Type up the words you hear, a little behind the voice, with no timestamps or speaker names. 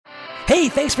Hey,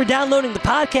 thanks for downloading the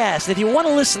podcast. If you want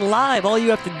to listen live, all you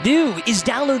have to do is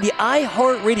download the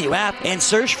iHeartRadio app and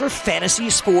search for Fantasy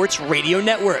Sports Radio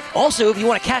Network. Also, if you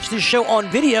want to catch this show on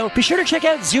video, be sure to check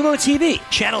out Zumo TV,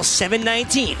 channel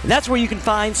 719. That's where you can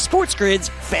find Sports Grid's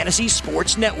Fantasy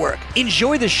Sports Network.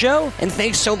 Enjoy the show, and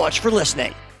thanks so much for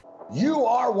listening. You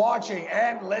are watching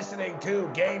and listening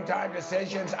to Game Time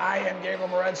Decisions. I am Gabriel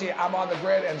Morency. I'm on the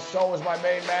grid, and so is my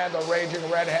main man, the raging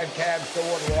redhead Cam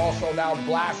Stewart. We're also now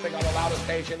blasting on the loudest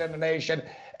station in the nation,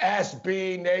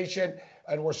 SB Nation,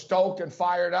 and we're stoked and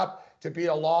fired up to be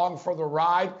along for the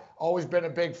ride. Always been a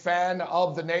big fan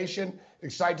of the nation.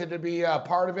 Excited to be a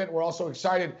part of it. We're also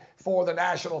excited for the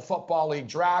National Football League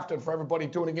draft, and for everybody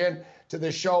tuning in to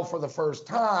this show for the first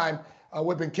time.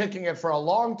 We've been kicking it for a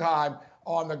long time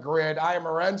on the grid. I am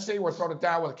Morency. We're throwing it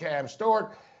down with Cam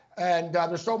Stewart. And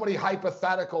there's so many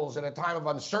hypotheticals in a time of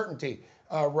uncertainty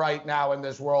right now in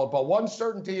this world. But one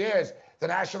certainty is the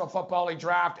National Football League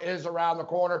draft is around the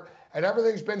corner. And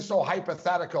everything's been so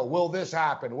hypothetical. Will this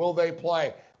happen? Will they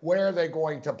play? Where are they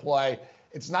going to play?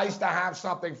 It's nice to have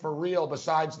something for real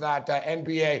besides that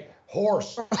NBA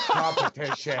horse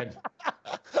competition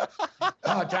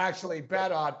to actually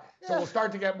bet on. So we'll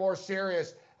start to get more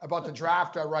serious about the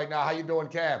draft right now. How you doing,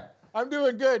 Cam? I'm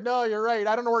doing good. No, you're right.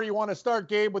 I don't know where you want to start,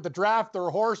 Gabe, with the draft or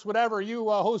horse, whatever.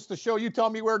 You host the show. You tell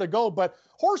me where to go. But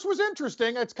horse was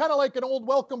interesting. It's kind of like an old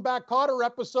Welcome Back Kotter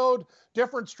episode.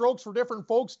 Different strokes for different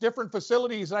folks, different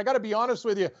facilities. And I got to be honest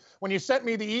with you, when you sent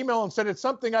me the email and said it's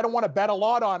something I don't want to bet a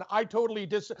lot on, I totally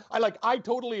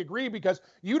agree, because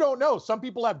you don't know. Some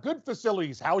people have good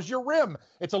facilities. How's your rim?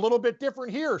 It's a little bit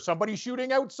different here. Somebody's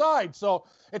shooting outside. So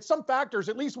it's some factors.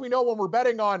 At least we know when we're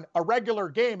betting on a regular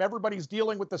game, everybody's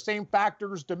dealing with the same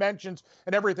factors, dimensions,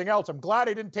 and everything else. I'm glad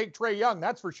I didn't take Trae Young.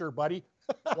 That's for sure, buddy.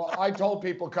 Well, I told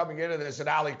people coming into this that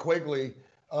Allie Quigley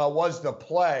was the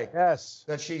play. Yes.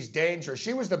 That she's dangerous.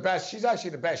 She was the best. She's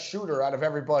actually the best shooter out of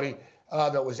everybody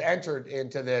that was entered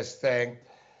into this thing.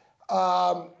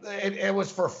 It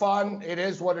was for fun. It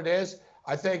is what it is.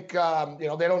 I think,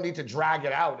 they don't need to drag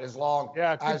it out as long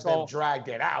as they've dragged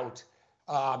it out.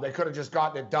 They could have just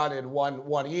gotten it done in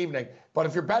one evening. But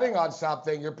if you're betting on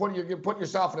something, you're putting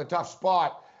yourself in a tough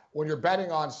spot when you're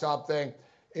betting on something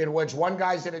in which one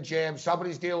guy's in a jam,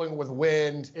 somebody's dealing with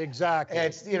wind. Exactly.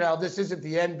 It's, this isn't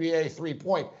the NBA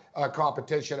three-point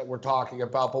competition that we're talking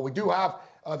about, but we do have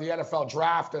the NFL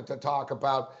draft to talk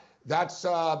about. That's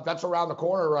around the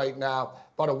corner right now,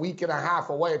 about a week and a half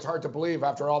away. It's hard to believe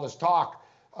after all this talk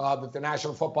that the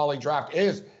National Football League draft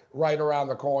is right around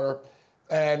the corner.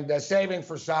 And saving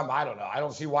for some, I don't know. I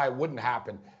don't see why it wouldn't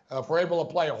happen. If we're able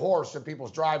to play a horse in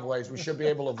people's driveways, we should be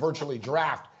able to virtually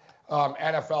draft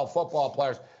NFL football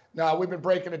players. Now, we've been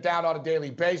breaking it down on a daily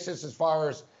basis as far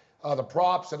as the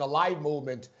props and the line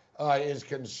movement is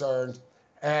concerned.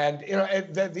 And,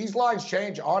 these lines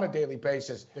change on a daily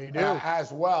basis. They do.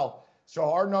 As well.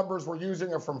 So our numbers, we're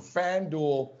using are from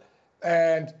FanDuel.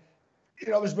 And,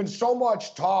 there's been so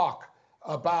much talk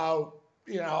about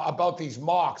these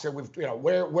mocks, and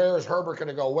where is Herbert going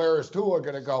to go? Where is Tua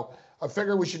going to go? I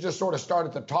figure we should just sort of start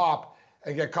at the top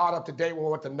and get caught up to date with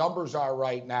what the numbers are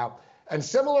right now. And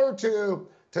similar to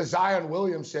Zion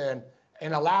Williamson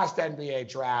in the last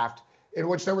NBA draft, in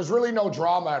which there was really no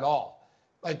drama at all.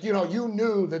 Like, you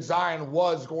knew that Zion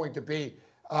was going to be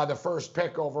the first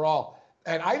pick overall.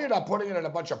 And I ended up putting it in a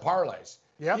bunch of parlays.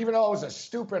 Yep. Even though it was a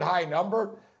stupid high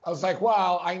number, I was like,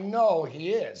 well, I know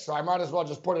he is, so I might as well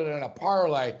just put it in a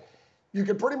parlay. You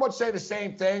could pretty much say the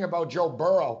same thing about Joe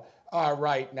Burrow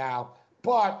right now,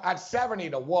 but at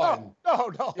 70 to 1.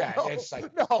 No. Yeah, no, it's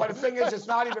like, no. But the thing is, it's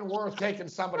not even worth taking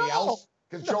somebody else,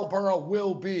 because Joe Burrow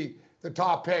will be the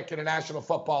top pick in the National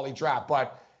Football League draft.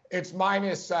 But it's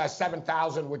minus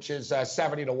 7,000, which is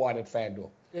 70 to 1 at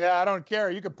FanDuel. Yeah, I don't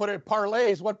care. You could put it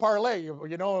parlays. What parlay?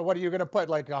 What are you going to put?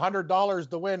 Like $100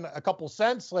 to win a couple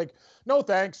cents? Like, no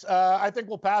thanks. I think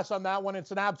we'll pass on that one.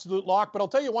 It's an absolute lock. But I'll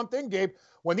tell you one thing, Gabe.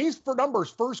 When these numbers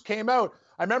first came out,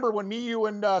 I remember when you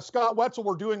and Scott Wetzel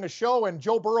were doing a show and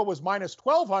Joe Burrow was minus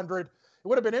 1,200. It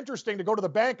would have been interesting to go to the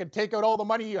bank and take out all the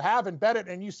money you have and bet it.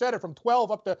 And you said it from 12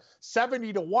 up to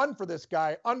 70 to 1 for this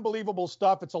guy. Unbelievable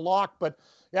stuff. It's a lock. But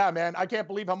yeah, man, I can't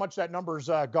believe how much that number's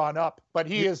gone up. But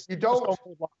you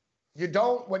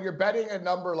don't, when you're betting a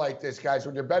number like this, guys,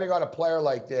 when you're betting on a player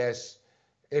like this,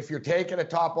 if you're taking a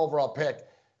top overall pick,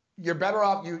 you're better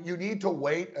off, you need to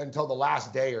wait until the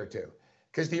last day or two.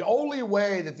 Because the only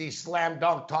way that these slam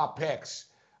dunk top picks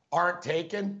aren't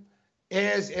taken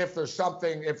is if there's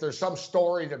some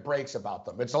story that breaks about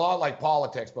them. It's a lot like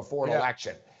politics before an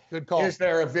election. Good call. Is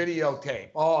there a videotape?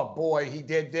 Oh boy, he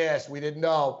did this. We didn't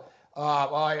know.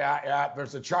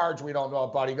 There's a charge we don't know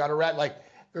about. He got arrested. Like,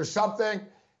 There's something,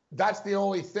 that's the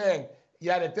only thing.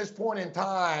 Yet at this point in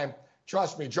time,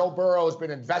 trust me, Joe Burrow has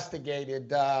been investigated,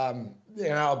 by,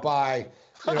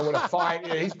 with a fine.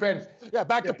 He's been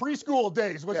back to preschool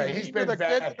days. He's been the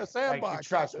vetted. kids in the sandbox? Like,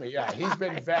 trust me, he's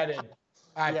been vetted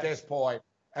at this point,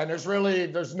 and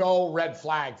there's no red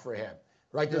flag for him,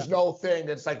 right? There's no thing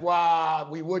that's like, wow,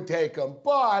 we would take him,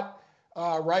 but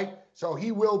right. So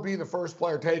he will be the first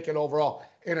player taken overall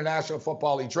in a National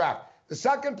Football League draft. The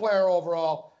second player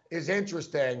overall is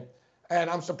interesting. And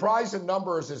I'm surprised the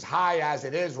number is as high as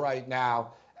it is right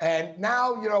now. And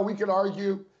now, we could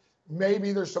argue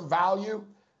maybe there's some value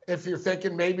if you're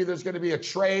thinking maybe there's going to be a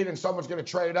trade and someone's going to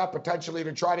trade up potentially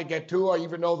to try to get Tua,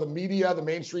 even though the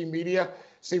mainstream media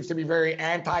seems to be very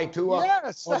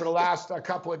anti-Tua over the last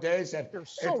couple of days. And you're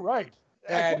so right.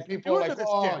 And people are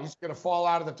like, he's going to fall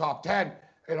out of the top 10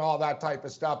 and all that type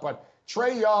of stuff. But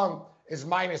Trae Young is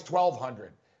minus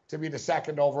 1,200 to be the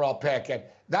second overall pick. And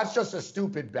that's just a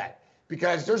stupid bet,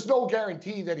 because there's no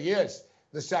guarantee that he is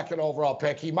the second overall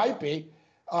pick. He might be.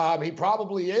 He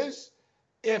probably is,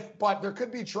 but there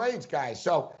could be trades, guys.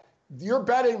 So you're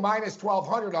betting minus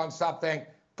 1,200 on something.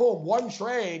 Boom, one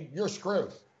trade, you're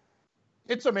screwed.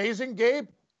 It's amazing, Gabe.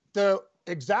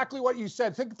 Exactly what you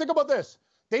said. Think about this.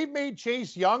 They've made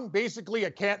Chase Young basically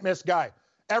a can't-miss guy.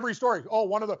 Every story,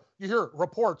 you hear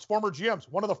reports, former GMs,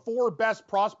 one of the 4 best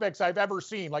prospects I've ever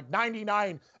seen, like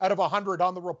 99 out of 100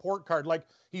 on the report card. Like,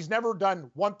 he's never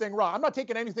done one thing wrong. I'm not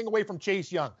taking anything away from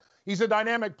Chase Young. He's a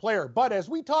dynamic player. But as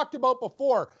we talked about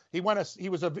before, he was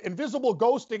an invisible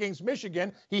ghost against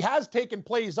Michigan. He has taken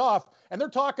plays off, and they're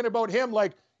talking about him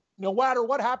like, no matter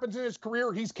what happens in his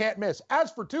career, he's can't miss.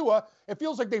 As for Tua, it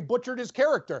feels like they butchered his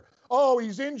character. Oh,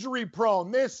 he's injury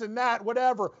prone, this and that,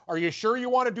 whatever. Are you sure you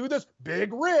want to do this?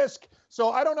 Big risk.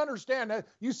 So I don't understand.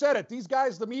 You said it. These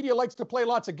guys, the media likes to play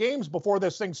lots of games before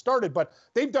this thing started, but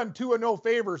they've done Tua no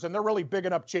favors, and they're really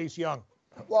bigging up Chase Young.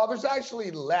 Well, there's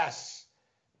actually less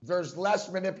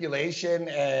manipulation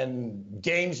and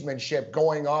gamesmanship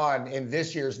going on in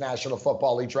this year's National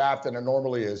Football League draft than there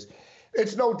normally is.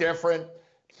 It's no different.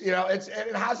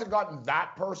 It hasn't gotten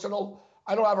that personal.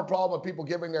 I don't have a problem with people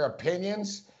giving their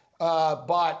opinions,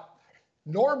 but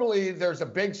normally there's a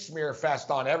big smear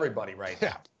fest on everybody right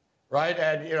now, right?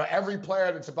 And, every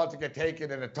player that's about to get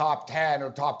taken in the top 10 or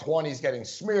top 20 is getting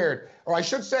smeared, or I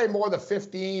should say more the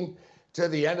 15 to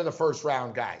the end of the first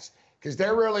round guys, because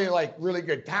they're really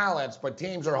good talents, but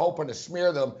teams are hoping to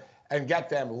smear them and get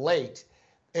them late.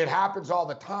 It happens all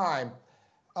the time.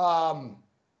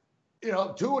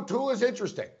 Tua is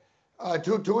interesting.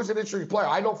 Tua is an interesting player.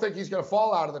 I don't think he's going to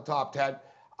fall out of the top 10.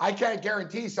 I can't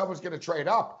guarantee someone's going to trade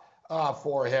up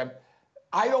for him.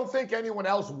 I don't think anyone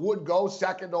else would go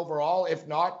second overall if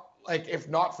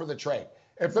not for the trade.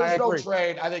 If there's no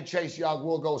trade, I think Chase Young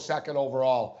will go second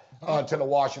overall to the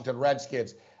Washington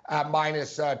Redskins at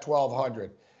minus 1,200.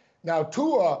 Now,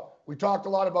 Tua, we talked a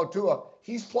lot about Tua.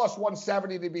 He's plus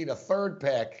 170 to be the third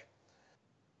pick.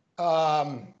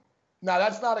 Now,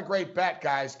 that's not a great bet,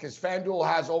 guys, because FanDuel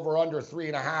has over-under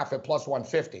 3.5 at plus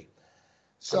 150.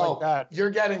 So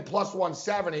you're getting plus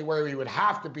 170 where he would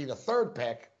have to be the third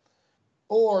pick,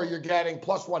 or you're getting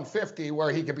plus 150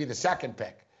 where he could be the second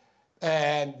pick.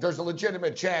 And there's a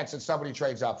legitimate chance that somebody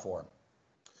trades up for him.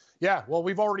 Yeah, well,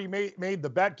 we've already made the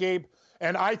bet, Gabe,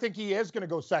 and I think he is going to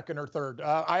go second or third.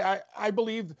 I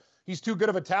believe he's too good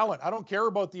of a talent. I don't care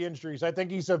about the injuries. I think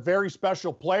he's a very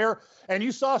special player. And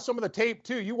you saw some of the tape,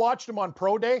 too. You watched him on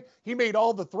Pro Day. He made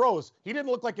all the throws. He didn't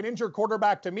look like an injured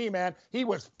quarterback to me, man. He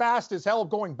was fast as hell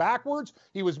going backwards.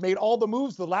 He made all the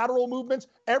moves, the lateral movements,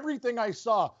 everything I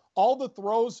saw, all the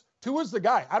throws. Tua's the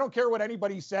guy. I don't care what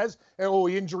anybody says. Oh,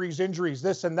 injuries,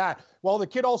 this and that. Well, the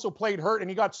kid also played hurt, and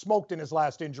he got smoked in his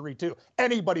last injury, too.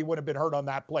 Anybody would have been hurt on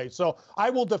that play. So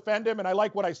I will defend him, and I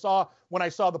like what I saw when I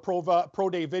saw the Pro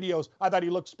Day videos. I thought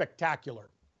he looked spectacular.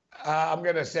 I'm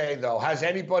going to say, though, has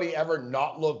anybody ever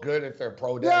not looked good at their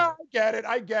Pro Day? Yeah,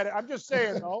 I get it. I'm just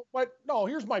saying, though. But, no,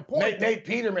 here's my point. Nate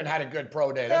Peterman had a good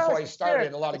Pro Day. That's why he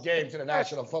started a lot of games in the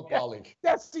National Football League.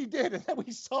 Yes, he did. And then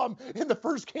we saw him in the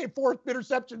first game, 4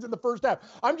 interceptions in the first half.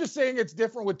 I'm just saying it's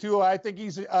different with Tua. I think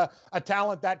he's a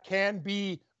talent that can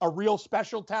be a real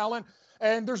special talent.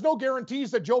 And there's no guarantees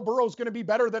that Joe Burrow is going to be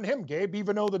better than him, Gabe,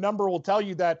 even though the number will tell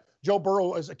you that Joe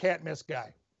Burrow is a can't-miss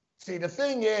guy. See, the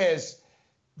thing is,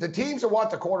 the teams that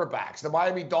want the quarterbacks, the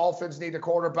Miami Dolphins need a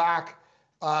quarterback.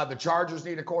 The Chargers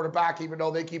need a quarterback, even though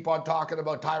they keep on talking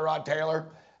about Tyrod Taylor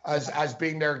as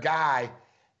being their guy.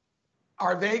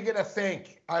 Are they going to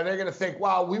think,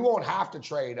 well, we won't have to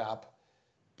trade up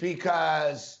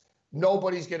because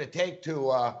nobody's going to take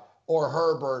Tua or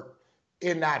Herbert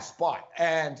in that spot?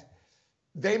 And,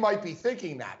 they might be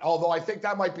thinking that. Although I think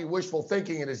that might be wishful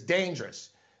thinking and is dangerous.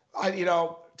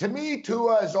 To me,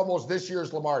 Tua is almost this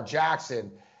year's Lamar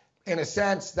Jackson in a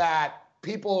sense that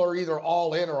people are either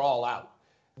all in or all out.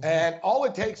 Mm-hmm. And all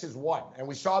it takes is one. And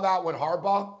we saw that with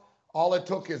Harbaugh. All it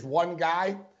took is one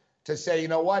guy to say, you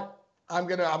know what, I'm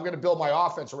gonna build my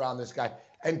offense around this guy.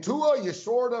 And Tua, you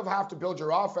sort of have to build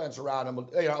your offense around him,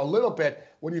 a little bit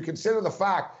when you consider the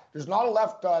fact there's not a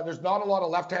lot of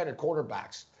left-handed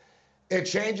quarterbacks. It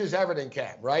changes everything,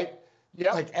 Cam, right?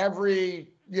 Yeah. Like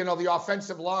the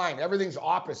offensive line, everything's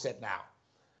opposite now,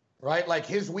 right? Like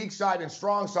his weak side and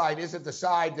strong side isn't the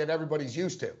side that everybody's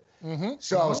used to. Mm-hmm.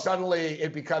 So suddenly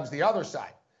it becomes the other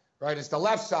side, right? It's the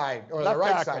left side or the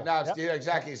right side. Now it's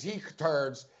exactly as he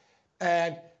turns.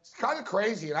 And it's kind of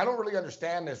crazy, and I don't really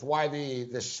understand this, why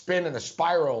the spin and the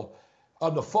spiral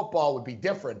of the football would be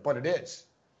different, but it is.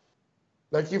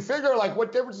 Like, you figure, like,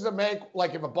 what difference does it make,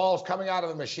 like, if a ball's coming out of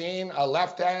the machine, a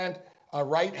left hand, a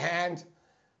right hand?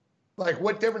 Like,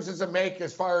 what difference does it make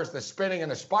as far as the spinning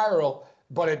and the spiral?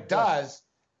 But it does,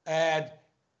 and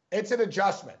it's an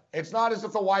adjustment. It's not as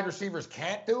if the wide receivers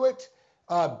can't do it,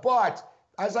 but,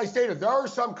 as I stated, there are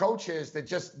some coaches that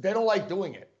they don't like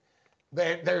doing it.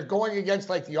 They're going against,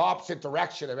 like, the opposite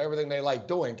direction of everything they like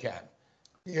doing, Ken.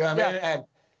 You know what I mean? And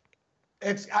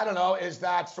it's, I don't know, is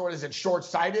it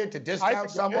short-sighted to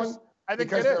discount someone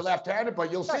because they're left-handed?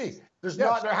 But you'll see.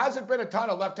 There hasn't been a ton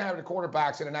of left-handed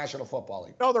quarterbacks in the National Football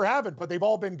League. No, there haven't, but they've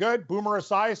all been good. Boomer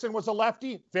Esiason was a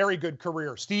lefty, very good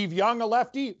career. Steve Young, a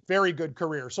lefty, very good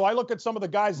career. So I look at some of the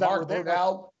guys that were there.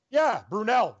 Brunell. Yeah,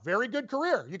 Brunell, very good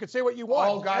career. You could say what you want.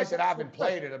 All guys that haven't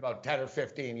played in about 10 or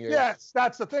 15 years. Yes,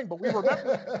 that's the thing. But we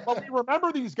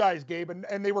remember these guys, Gabe,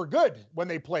 and they were good when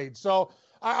they played. So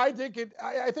I think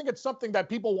it's something that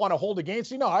people want to hold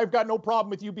against you. No, I've got no problem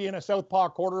with you being a southpaw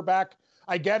quarterback.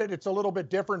 I get it. It's a little bit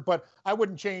different, but I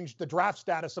wouldn't change the draft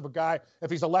status of a guy if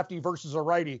he's a lefty versus a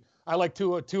righty. I like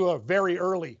Tua very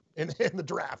early in the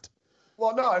draft.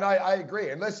 Well, no, and I agree.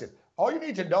 And listen, all you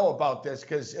need to know about this,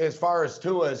 because as far as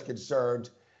Tua is concerned,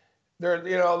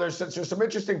 there's some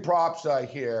interesting props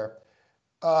here.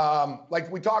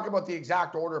 Like we talked about the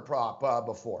exact order prop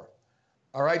before.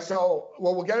 All right, so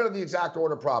we'll get into the exact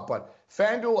order prop, but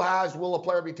FanDuel has, will a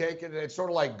player be taken? It's sort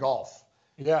of like golf.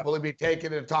 Yeah. Will he be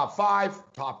taken in the top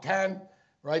 5, top 10,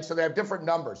 right? So they have different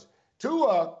numbers.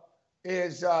 Tua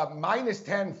is minus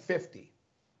 1050,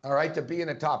 all right, to be in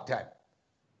the top 10.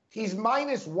 He's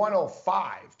minus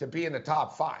 105 to be in the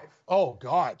top 5. Oh,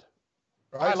 God.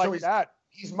 Right? I like that.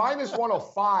 He's minus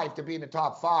 105 to be in the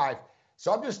top 5.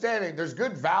 So I'm just stating there's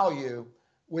good value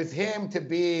with him to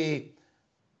be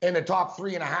in the top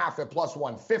 3.5 at plus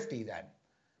 150 then.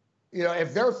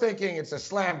 If they're thinking it's a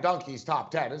slam dunk, he's top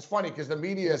 10. It's funny because the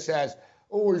media says,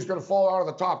 oh, he's going to fall out of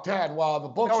the top 10. Well, the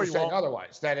books are saying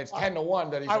otherwise, that it's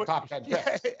 10-1 that he's a top 10 pick.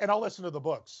 Yeah, and I'll listen to the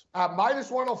books.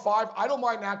 Minus 105, I don't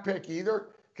mind that pick either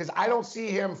because I don't see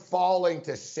him falling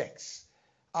to 6.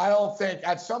 I don't think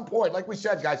at some point, like we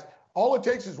said, guys, all it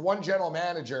takes is one general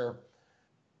manager.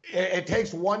 It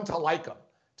takes one to like him,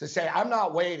 to say, I'm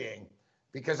not waiting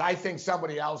because I think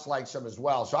somebody else likes him as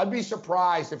well. So I'd be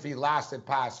surprised if he lasted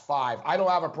past 5. I don't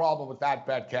have a problem with that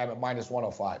bet, Cam, at minus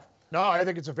 105. No, I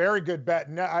think it's a very good bet.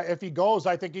 And if he goes,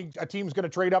 I think a team's going to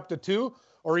trade up to 2,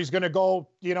 or he's going to go,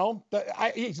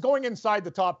 he's going inside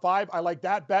the top 5. I like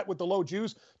that bet with the low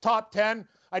juice. Top 10,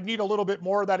 I'd need a little bit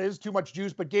more. That is too much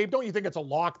juice. But Gabe, don't you think it's a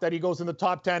lock that he goes in the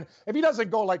top 10? If he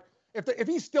doesn't go, like, if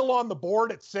he's still on the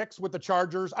board at 6 with the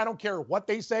Chargers, I don't care what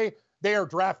they say, they are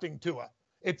drafting Tua.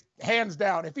 It's hands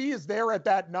down. If he is there at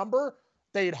that number,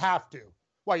 they'd have to.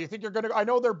 Well, you think you're going to, I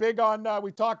know they're big on,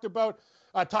 we talked about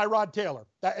Tyrod Taylor,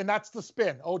 and that's the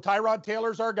spin. Oh, Tyrod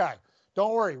Taylor's our guy.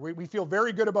 Don't worry. We feel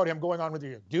very good about him going on with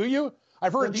you. Do you?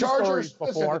 I've heard these stories before.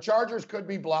 Listen, the Chargers could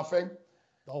be bluffing.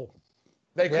 Oh.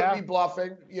 They could be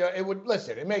bluffing.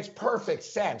 It makes perfect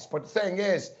sense. But the thing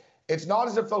is, it's not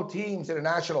as if those teams in the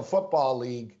National Football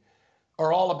League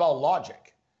are all about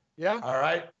logic. Yeah. All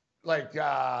right? Like,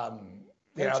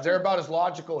 they're about as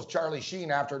logical as Charlie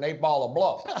Sheen after an 8-ball of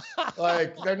blow.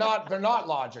 Like, they're not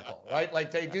logical, right?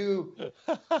 Like,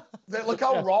 look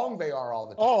how wrong they are all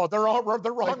the time. Oh, they're wrong. Like,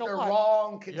 they're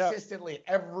wrong consistently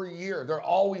every year. They're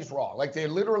always wrong. Like, they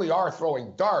literally are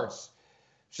throwing darts.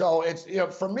 So it's,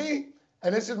 for me,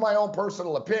 and this is my own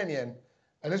personal opinion,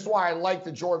 and this is why I like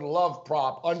the Jordan Love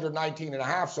prop under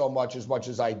 19.5 so much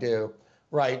as I do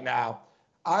right now.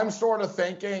 I'm sort of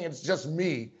thinking, it's just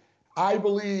me, I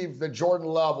believe that Jordan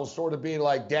Love will sort of be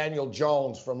like Daniel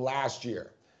Jones from last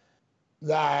year,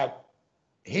 that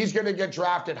he's going to get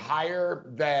drafted higher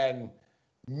than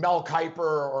Mel Kiper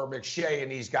or McShay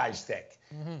and these guys think.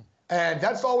 Mm-hmm. And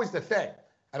that's always the thing.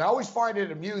 And I always find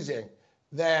it amusing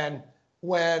then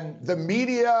when the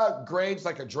media grades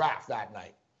like a draft that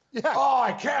night. Yeah. Oh,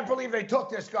 I can't believe they took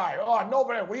this guy. Oh,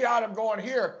 nobody, we had him going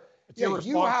here. Yeah,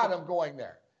 you had him going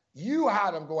there. You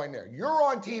had him going there. You're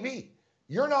on TV.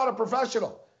 You're not a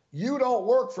professional. You don't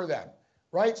work for them,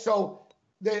 right? So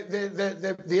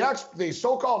the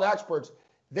so-called experts,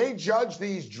 they judge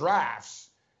these drafts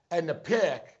and the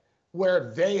pick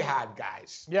where they had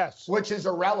guys. Yes. Which is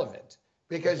irrelevant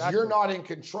because you're not in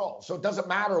control. So it doesn't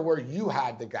matter where you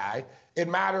had the guy. It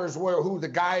matters who the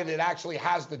guy that actually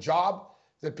has the job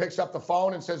that picks up the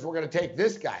phone and says, we're going to take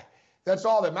this guy. That's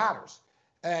all that matters.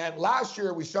 And last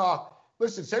year we saw,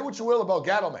 listen, say what you will about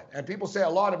Gettleman. And people say a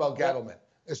lot about Gettleman,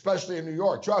 especially in New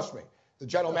York. Trust me, the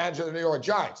general manager of the New York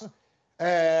Giants.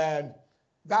 And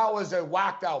that was a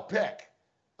whacked out pick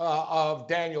of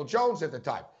Daniel Jones at the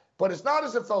time. But it's not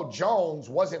as if though Jones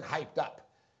wasn't hyped up,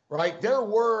 right? There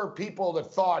were people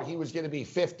that thought he was going to be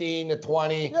 15 to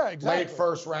 20, late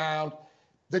first round.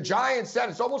 The Giants said,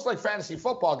 it's almost like fantasy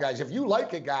football, guys. If you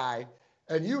like a guy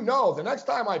and you know the next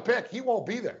time I pick, he won't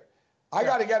be there. I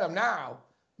got to get him now.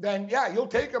 Then, yeah, you'll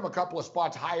take him a couple of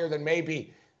spots higher than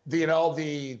maybe, the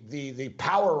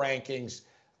power rankings,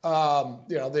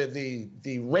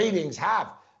 the ratings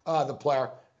have the player.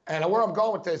 And where I'm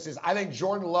going with this is I think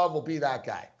Jordan Love will be that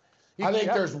guy. I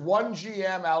think there's one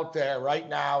GM out there right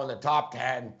now in the top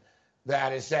 10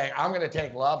 that is saying, I'm going to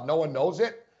take Love. No one knows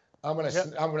it. I'm going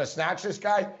to snatch this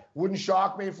guy. Wouldn't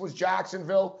shock me if it was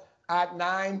Jacksonville at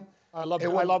 9. I love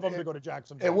him to go to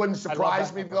Jacksonville. It wouldn't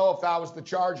surprise me, though, if that was the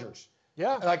Chargers.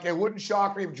 Yeah. Like, it wouldn't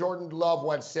shock me if Jordan Love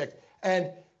went 6. And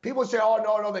people say, oh,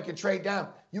 no, they can trade down.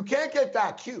 You can't get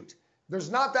that cute. There's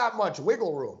not that much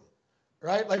wiggle room,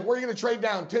 right? Like, where are you going to trade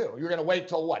down to? You're going to wait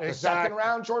till what? The second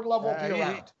round? Jordan Love won't be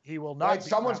around. He will not. Right?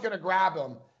 Someone's going to grab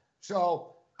him.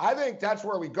 So I think that's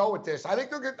where we go with this. I think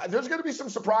there's going to be some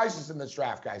surprises in this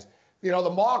draft, guys. The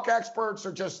mock experts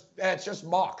are it's just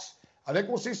mocks. I think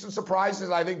we'll see some surprises.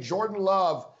 I think Jordan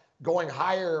Love going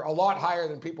higher, a lot higher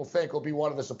than people think, will be one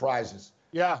of the surprises.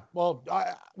 Yeah, well,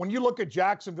 when you look at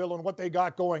Jacksonville and what they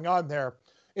got going on there,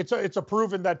 it's a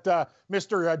proven that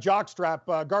Mr.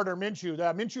 Jockstrap, Gardner Minshew,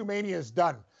 Minshew Mania is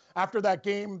done. After that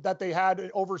game that they had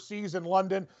overseas in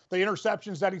London, the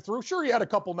interceptions that he threw, sure, he had a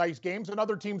couple nice games, and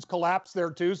other teams collapsed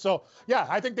there too. So, yeah,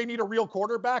 I think they need a real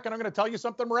quarterback, and I'm going to tell you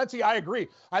something, Morency, I agree.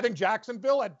 I think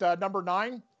Jacksonville at number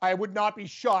 9, I would not be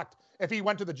shocked if he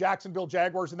went to the Jacksonville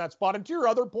Jaguars in that spot. And to your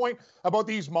other point about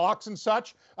these mocks and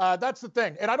such, that's the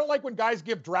thing. And I don't like when guys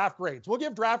give draft grades. We'll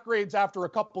give draft grades after a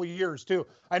couple of years, too.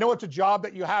 I know it's a job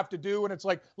that you have to do, and it's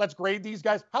like, let's grade these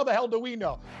guys. How the hell do we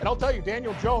know? And I'll tell you,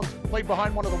 Daniel Jones played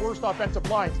behind one of the worst offensive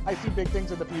lines. I see big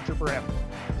things in the future for him.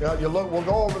 We'll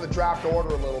go over the draft order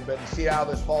a little bit and see how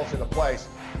this falls into place.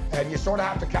 And you sort of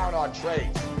have to count on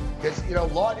trades. Because,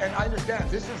 and I understand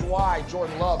this is why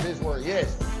Jordan Love is where he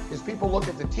is people look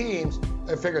at the teams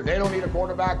and figure they don't need a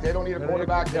quarterback, they don't need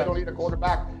a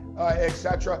quarterback,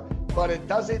 etc. But it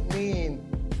doesn't mean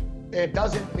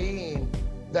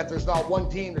that there's not one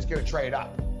team that's going to trade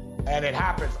up. And it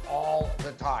happens all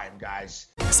the time, guys.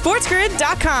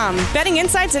 SportsGrid.com. Betting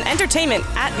insights and entertainment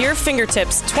at your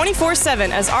fingertips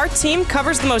 24/7 as our team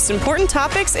covers the most important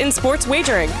topics in sports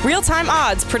wagering. Real-time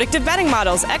odds, predictive betting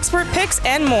models, expert picks,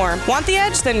 and more. Want the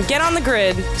edge? Then get on the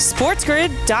grid.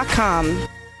 SportsGrid.com.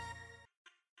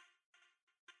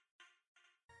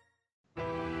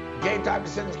 Game Time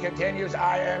Decisions continues.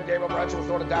 I am Gabriel Morency. We're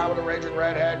throwing it down with the Raging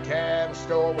Redhead, Cam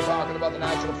Stewart. We're talking about the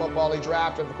National Football League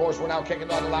draft. And, of course, we're now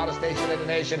kicking on the loudest station in the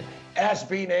nation,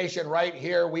 SB Nation, right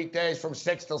here, weekdays from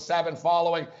 6 till 7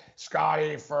 following.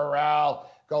 Scotty Farrell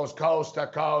goes coast to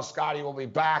coast. Scotty will be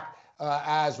back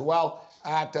as well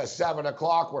at 7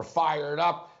 o'clock. We're fired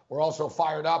up. We're also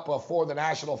fired up for the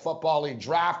National Football League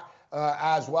draft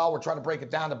as well. We're trying to break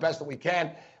it down the best that we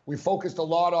can. We focused a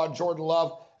lot on Jordan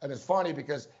Love, and it's funny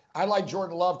because I like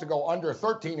Jordan Love to go under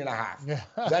 13.5. Yeah.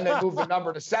 Then they moved the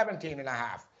number to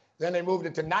 17.5. Then they moved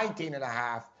it to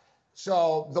 19.5.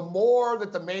 So the more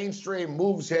that the mainstream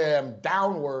moves him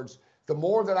downwards, the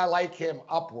more that I like him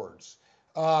upwards.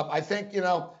 I think,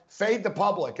 fade the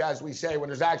public, as we say, when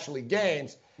there's actually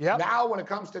games. Yep. Now, when it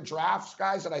comes to drafts,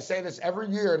 guys, and I say this every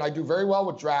year, and I do very well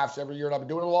with drafts every year, and I've been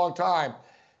doing it a long time,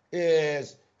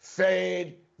 is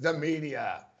fade the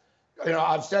media.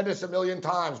 I've said this a million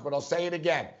times, but I'll say it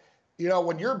again.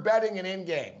 When you're betting an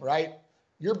in-game, right,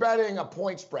 you're betting a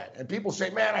point spread. And people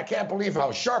say, man, I can't believe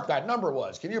how sharp that number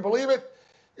was. Can you believe it?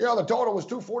 The total was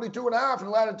 242.5 and it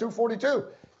landed 242.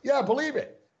 Yeah, believe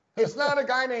it. It's not a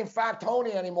guy named Fat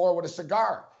Tony anymore with a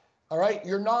cigar. All right?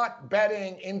 You're not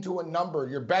betting into a number.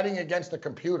 You're betting against a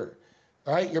computer.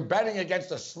 All right? You're betting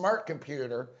against a smart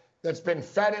computer that's been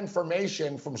fed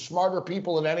information from smarter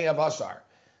people than any of us are.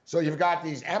 So you've got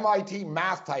these MIT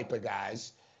math type of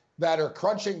guys that are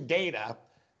crunching data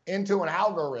into an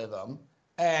algorithm,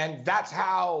 and that's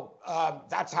how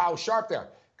sharp they are.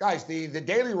 Guys, the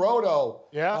Daily Roto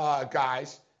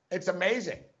guys, it's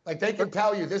amazing. Like, they can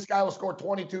tell you this guy will score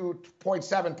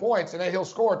 22.7 points, and then he'll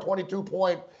score 22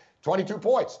 points.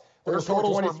 Their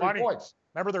totals were money. Points.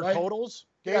 Remember their totals?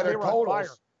 Yeah, their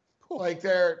totals. Like,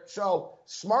 they're so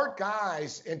smart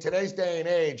guys in today's day and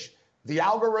age. The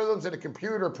algorithms and the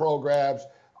computer programs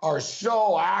are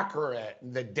so accurate.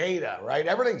 The data, right?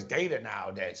 Everything's data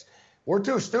nowadays. We're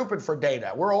too stupid for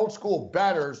data. We're old school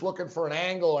bettors looking for an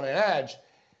angle and an edge.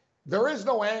 There is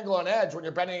no angle and edge when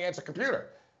you're betting against a computer.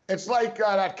 It's like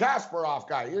that Kasparov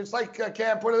guy. It's like,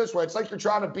 can't put it this way. It's like you're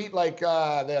trying to beat like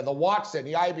the Watson,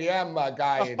 the IBM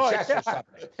guy in chess or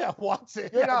something. Yeah, Watson.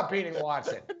 You're not beating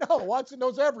Watson. No, Watson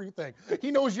knows everything.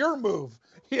 He knows your move.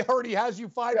 He already has you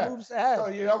 5 moves ahead. So,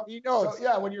 you know, he knows.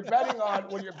 So, when you're betting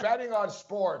on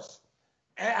sports,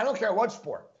 and I don't care what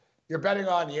sport, you're betting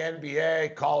on the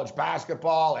NBA, college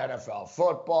basketball, NFL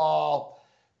football.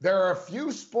 There are a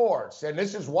few sports, and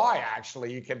this is why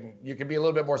actually you can be a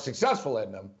little bit more successful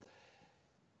in them.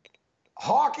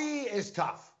 Hockey is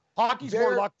tough. Hockey's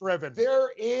more luck driven.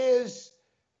 There is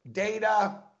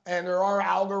data and there are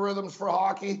algorithms for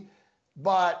hockey,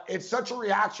 but it's such a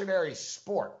reactionary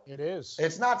sport. It is.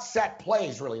 It's not set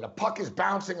plays, really. The puck is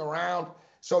bouncing around.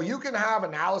 So you can have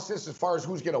analysis as far as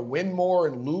who's going to win more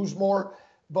and lose more,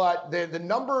 but the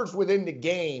numbers within the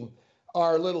game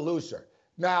are a little looser.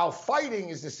 Now, fighting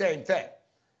is the same thing.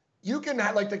 You can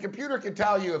have, like, the computer can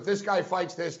tell you if this guy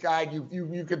fights this guy,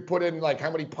 you could put in like how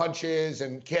many punches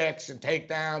and kicks and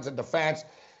takedowns and defense.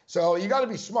 So you got to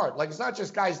be smart. Like, it's not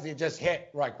just guys that just hit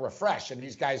like refresh and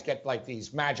these guys get like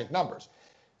these magic numbers.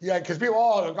 Yeah, because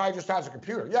people, the guy just has a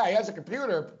computer. Yeah, he has a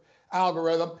computer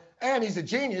algorithm and he's a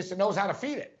genius and knows how to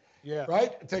feed it. Yeah.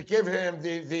 Right? To give him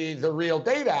the real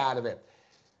data out of it.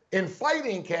 In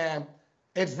fighting, Cam,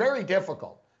 it's very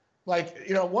difficult. Like,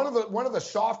 you know, one of the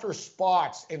softer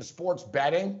spots in sports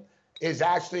betting is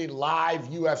actually live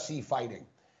UFC fighting.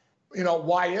 You know,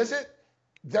 why is it?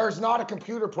 There's not a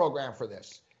computer program for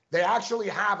this. They actually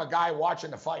have a guy watching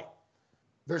the fight.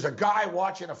 There's a guy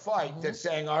watching a fight that's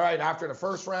saying, all right, after the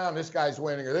first round, this guy's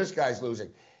winning or this guy's losing.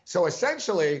 So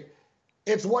essentially,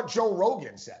 it's what Joe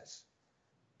Rogan says.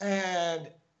 And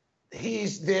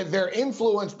they're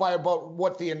influenced by about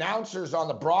what the announcers on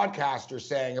the broadcast are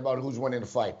saying about who's winning the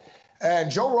fight.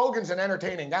 And Joe Rogan's an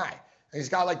entertaining guy. He's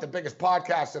got like the biggest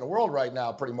podcast in the world right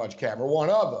now, pretty much, Cam, or one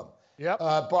of them. Yep.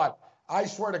 But I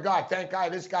swear to God, thank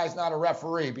God this guy's not a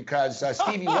referee because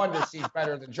Stevie Wonder sees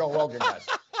better than Joe Rogan does.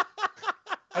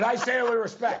 And I say it with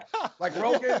respect. Like,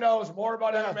 Rogan knows more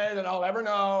about MMA than I'll ever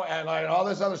know and like all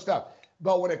this other stuff.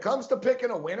 But when it comes to picking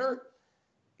a winner,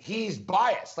 he's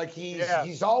biased. Like,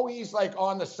 he's always like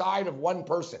on the side of one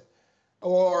person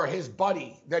or his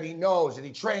buddy that he knows and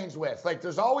he trains with. Like,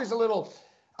 there's always a little,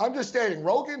 I'm just stating,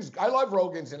 I love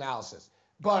Rogan's analysis.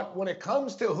 But when it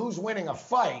comes to who's winning a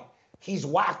fight, he's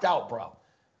whacked out, bro.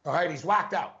 All right, he's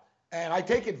whacked out. And I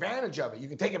take advantage of it. You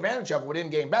can take advantage of it with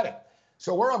in-game betting.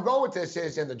 So where I'm going with this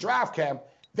is in the draft, Cam,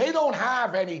 they don't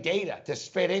have any data to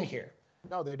spit in here.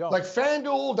 No, they don't. Like,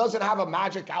 FanDuel doesn't have a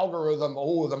magic algorithm,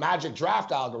 the magic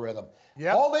draft algorithm.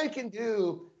 Yep. All they can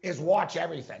do is watch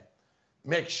everything.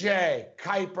 McShay,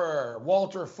 Kuiper,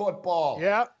 Walter Football.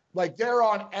 Yeah. Like, they're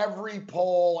on every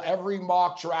poll, every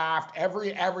mock draft,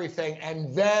 everything,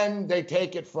 and then they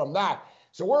take it from that.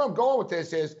 So where I'm going with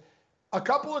this is a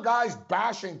couple of guys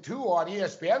bashing two on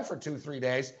ESPN for 2-3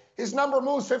 days. His number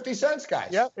moves 50 cents, guys.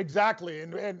 Yeah, exactly.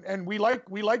 And we like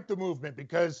the movement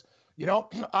because, you know,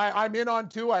 I'm in on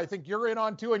two. I think you're in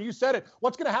on two. And you said it.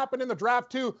 What's going to happen in the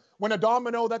draft, too, when a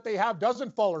domino that they have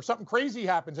doesn't fall or something crazy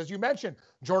happens? As you mentioned,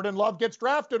 Jordan Love gets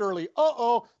drafted early.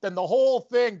 Then the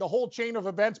whole chain of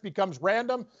events becomes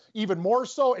random, even more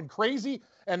so and crazy.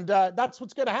 And that's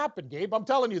what's going to happen, Gabe. I'm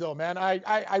telling you, though, man,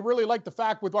 I really like the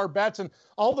fact with our bets and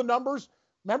all the numbers.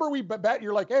 Remember, we bet,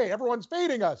 you're like, hey, everyone's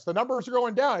fading us. The numbers are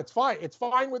going down. It's fine. It's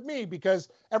fine with me because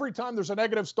every time there's a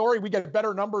negative story, we get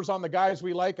better numbers on the guys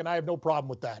we like, and I have no problem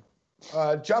with that.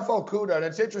 Jeff Okudah, and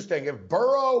it's interesting. If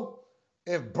Burrow,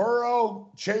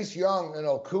 Chase Young, and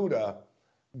Okudah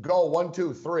go 1,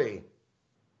 2, 3,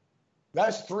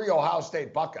 that's 3 Ohio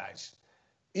State Buckeyes.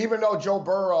 Even though Joe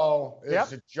Burrow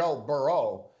is Joe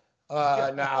Burrow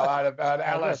now out of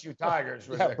LSU Tigers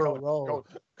with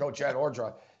Coach Ed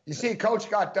Ordron. You see, Coach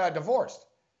got divorced.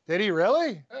 Did he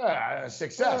really?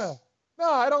 Success.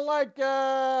 No, I don't like.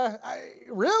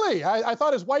 I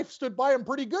thought his wife stood by him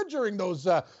pretty good during those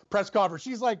press conferences.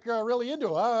 She's like really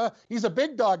into it. He's a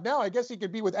big dog now. I guess he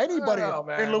could be with anybody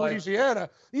in Louisiana.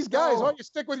 These guys, why don't you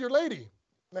stick with your lady?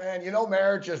 Man,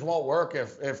 marriage just won't work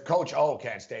if Coach O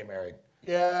can't stay married.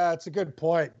 Yeah, that's a good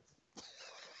point.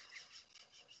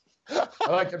 I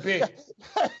like to be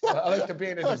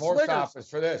in a divorce office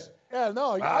for this. Yeah,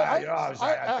 no.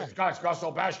 Got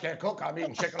so bad she can't cook. I'm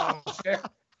eating chicken on a stick.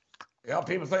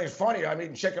 People think it's funny. I'm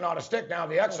eating chicken on a stick now,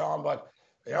 the Exxon, but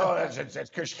it's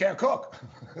because she can't cook.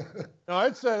 No,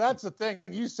 that's the thing.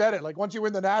 You said it. Like once you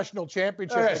win the national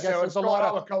championship, I guess there's a lot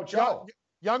of Coach O.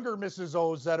 Younger Mrs.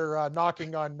 O's that are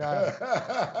knocking on Ed's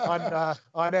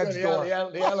door.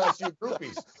 The LSU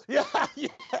groupies. Yeah,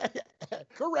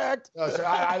 correct. So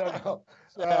I don't know.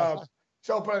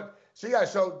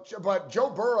 But Joe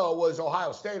Burrow was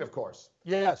Ohio State, of course.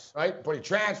 Yes. Right? But he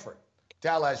transferred to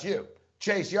LSU.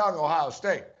 Chase Young, Ohio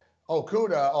State.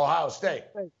 Okudah, Ohio State.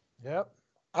 Yep.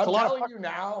 I'm telling you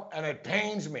now, and it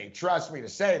pains me, trust me to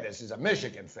say this as a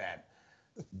Michigan fan,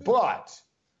 but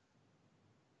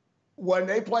when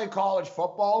they play college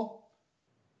football,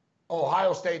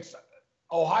 Ohio State's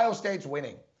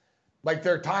winning. Like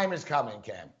their time is coming,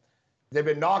 Cam. They've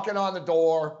been knocking on the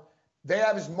door. They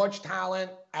have as much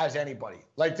talent as anybody.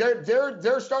 Like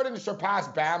they're starting to surpass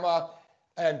Bama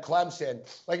and Clemson.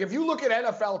 Like if you look at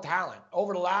NFL talent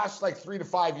over the last 3 to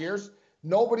 5 years,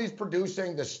 nobody's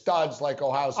producing the studs like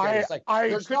Ohio State.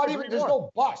 There's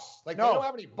no busts. They don't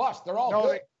have any busts. They're all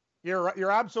good.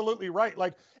 You're absolutely right.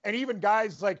 And even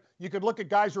guys you could look at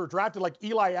guys who are drafted like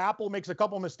Eli Apple makes a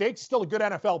couple mistakes, still a good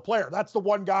NFL player. That's the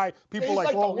one guy people he's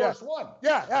like. The worst one.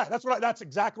 Yeah. That's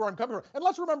exactly where I'm coming from. And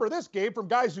let's remember this, Gabe, from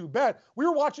guys who bet. We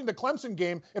were watching the Clemson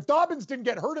game. If Dobbins didn't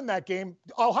get hurt in that game,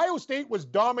 Ohio State was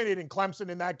dominating Clemson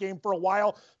in that game for a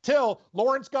while till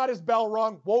Lawrence got his bell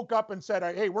rung, woke up and said,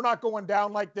 "Hey, we're not going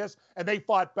down like this," and they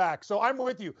fought back. So I'm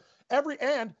with you. Look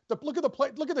at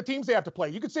the teams they have to play.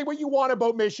 You could say what you want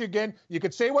about Michigan. You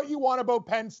could say what you want about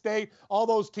Penn State, all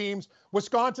those teams.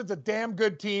 Wisconsin's a damn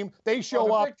good team. They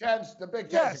show up. The Big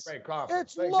Ten's a great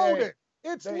conference. It's loaded.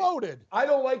 It's loaded. I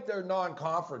don't like their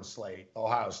non-conference slate,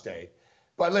 Ohio State.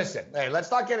 But listen, hey, let's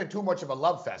not get into too much of a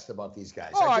love fest about these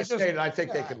guys. I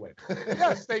think they could win.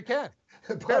 Yes, they can.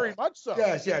 Very much so.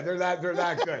 Yes, they're that good.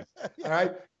 All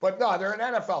right. But no, they're an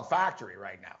NFL factory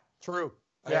right now.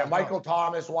 Million. Yeah, Michael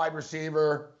Thomas, wide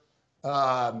receiver,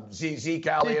 Zeke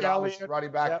Elliott, obviously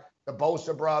running back, the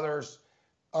Bosa brothers,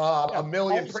 a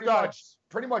million,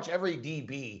 pretty much every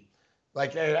DB,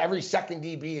 every second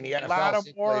DB in the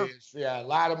NFL.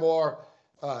 Lattimore,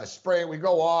 Spring, we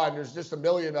go on. There's just a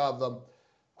million of them.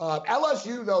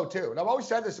 LSU, though, too, and I've always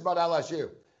said this about LSU.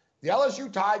 The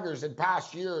LSU Tigers in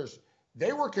past years,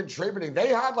 they were contributing. They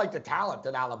had the talent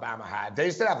that Alabama had. They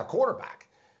just didn't have the quarterback.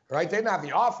 Right? They didn't have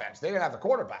the offense. They didn't have the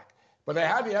quarterback. But they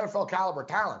had the NFL caliber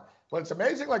talent. But it's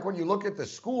amazing, when you look at the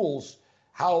schools,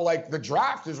 how, the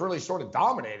draft is really sort of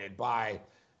dominated by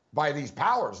these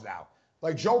powers now.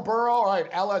 Like Joe Burrow, all right,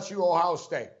 LSU, Ohio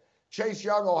State. Chase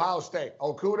Young, Ohio State.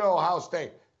 Okudah, Ohio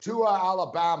State. Tua,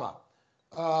 Alabama.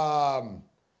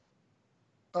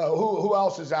 Who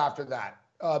else is after that?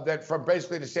 That from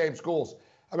basically the same schools.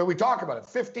 I mean, we talk about it.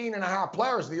 15.5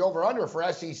 players, the over-under for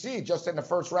SEC just in the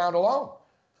first round alone.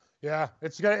 Yeah,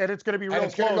 it's gonna be real. And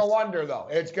it's gonna go under though.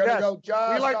 It's gonna go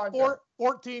just under.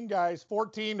 14 guys,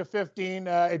 14 to 15.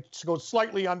 It goes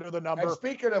slightly under the number. And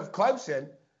speaking of Clemson,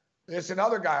 there's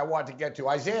another guy I want to get to,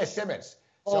 Isaiah Simmons.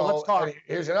 Let's talk.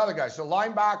 Here's another guy. So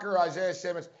linebacker Isaiah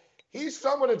Simmons. He's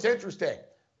someone that's interesting,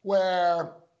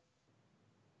 where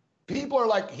people are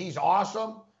like, he's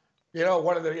awesome.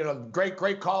 One of the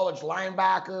great college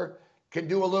linebacker. Can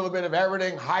do a little bit of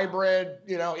everything, hybrid,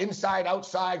 inside,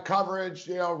 outside coverage,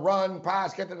 run,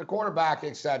 pass, get to the quarterback,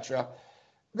 etc.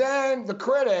 Then the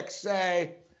critics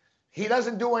say he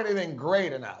doesn't do anything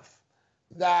great enough,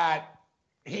 that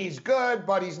he's good,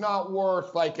 but he's not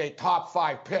worth a top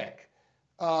 5 pick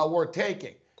worth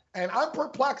taking. And I'm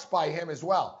perplexed by him as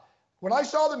well. When I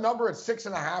saw the number at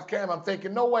 6.5, Cam, I'm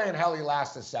thinking, no way in hell he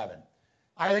lasts a 7.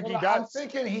 I think he does. I'm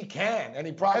thinking he can, and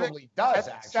he probably does,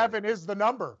 actually. 7 is the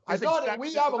number.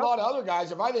 We have a lot of other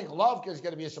guys. If I think Love is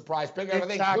going to be a surprise pick, and I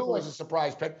think Tua is a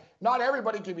surprise pick, not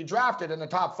everybody can be drafted in the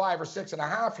top 5 or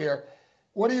 6.5 here.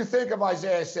 What do you think of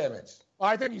Isaiah Simmons?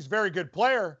 I think he's a very good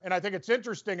player, and I think it's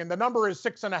interesting. And the number is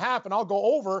 6.5, and I'll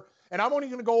go over, and I'm only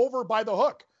going to go over by the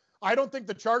hook. I don't think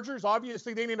the Chargers,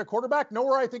 obviously, they need a quarterback. Know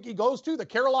where I think he goes to? The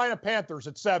Carolina Panthers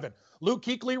at 7. Luke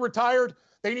Kuechly retired.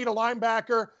 They need a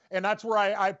linebacker, and that's where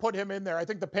I put him in there. I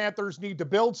think the Panthers need to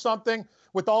build something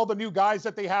with all the new guys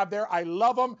that they have there. I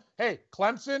love them. Hey,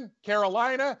 Clemson,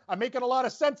 Carolina. I'm making a lot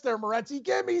of sense there, Morency.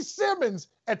 Give me Simmons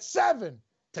at 7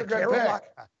 to Carolina.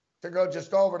 To go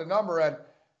just over the number. And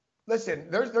listen,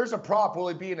 there's a prop. Will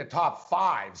he be in the top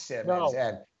 5, Simmons? No.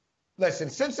 And listen,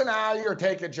 Cincinnati are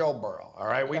taking Joe Burrow. All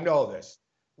right, we know this.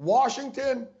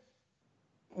 Washington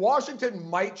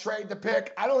might trade the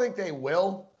pick. I don't think they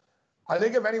will. I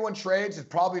think if anyone trades, it's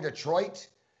probably Detroit.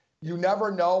 You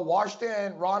never know.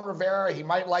 Washington, Ron Rivera, he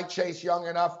might like Chase Young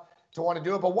enough to want to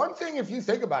do it. But one thing, if you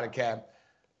think about it, Cam,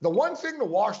 the one thing the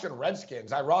Washington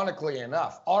Redskins, ironically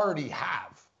enough, already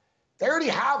have. They already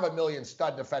have a million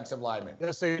stud defensive linemen.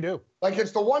 Yes, they do. Like,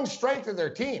 it's the one strength of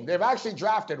their team. They've actually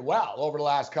drafted well over the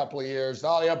last couple of years.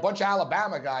 Oh, yeah, a bunch of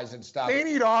Alabama guys and stuff. They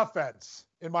need offense,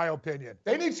 in my opinion.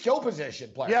 They need skill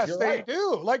position players. Yes, You're they right.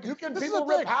 do. Like, You can this people is the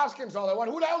rip thing. Haskins all they want.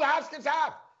 Who the hell do Haskins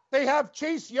have? They have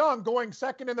Chase Young going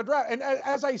second in the draft. And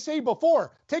as I say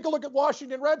before, take a look at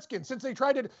Washington Redskins. Since they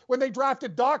when they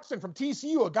drafted Doxson from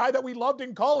TCU, a guy that we loved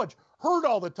in college, hurt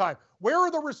all the time. Where are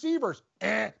the receivers?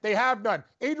 They have none.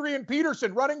 Adrian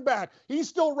Peterson, running back. He's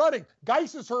still running.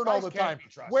 Geis is hurt all the time.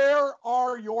 Where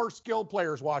are your skill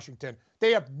players, Washington?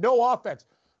 They have no offense.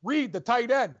 Reed, the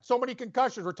tight end, so many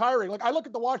concussions, retiring. Like, I look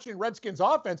at the Washington Redskins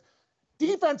offense.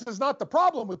 Defense is not the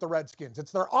problem with the Redskins.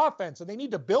 It's their offense, and they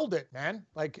need to build it, man.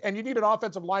 Like, and you need an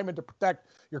offensive lineman to protect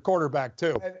your quarterback,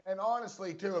 too. And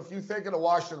honestly, too, if you think of the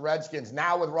Washington Redskins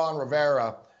now with Ron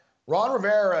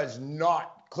Rivera is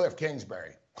not Cliff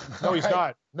Kingsbury. No, he's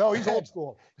not. No, he's old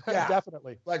school. Yeah.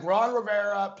 Definitely. Like, Ron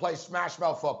Rivera plays smash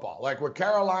mouth football. Like, with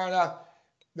Carolina,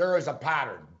 there is a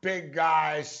pattern. Big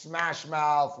guys, smash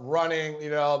mouth, running,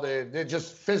 they're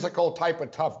just physical type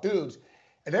of tough dudes.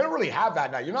 And they don't really have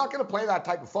that now. You're not going to play that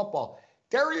type of football.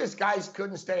 Darius guys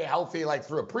couldn't stay healthy like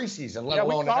through a preseason, let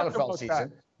alone an NFL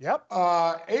season. Yep.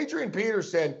 Adrian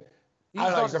Peterson, I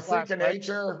don't know, he's a freak of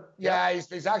nature. Yeah,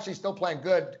 he's actually still playing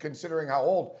good considering how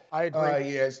old I agree.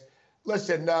 He is.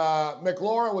 Listen,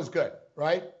 McLaurin was good,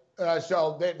 right?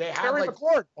 So they had Terry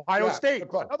McLaurin, Ohio State,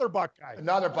 McLaurin. Another Buckeye.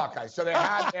 Another Buckeye. So they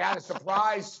had a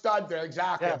surprise stud there,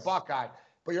 exactly, Yes. a Buckeye.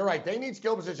 But you're right, they need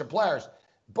skill position players.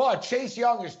 But Chase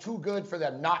Young is too good for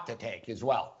them not to take as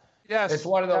well. Yes. It's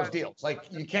one of those deals. Like,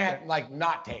 you can't,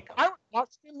 not take him. I would watch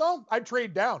him, though. I'd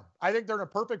trade down. I think they're in a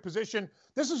perfect position.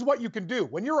 This is what you can do.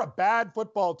 When you're a bad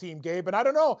football team, Gabe, and I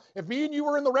don't know, if me and you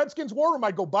were in the Redskins war room,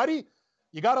 I'd go, buddy,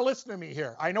 you got to listen to me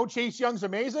here. I know Chase Young's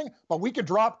amazing, but we could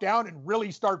drop down and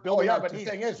really start building our team.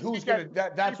 The thing is, who's going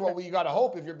to – that's what we got to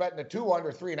hope. If you're betting a 2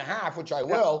 under 3.5, which I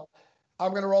will,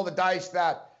 I'm going to roll the dice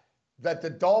that the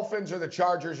Dolphins or the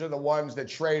Chargers are the ones that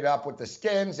trade up with the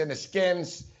Skins, and the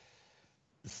Skins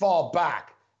fall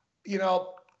back.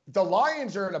 The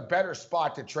Lions are in a better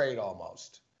spot to trade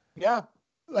almost. Yeah.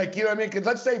 Like, you know what I mean? Because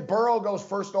let's say Burrow goes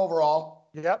first overall.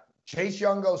 Yep. Chase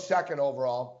Young goes second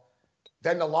overall.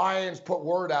 Then the Lions put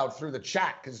word out through the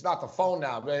chat, because it's not the phone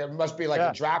now. It must be like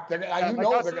a draft. They're going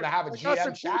to have a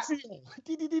GM chat.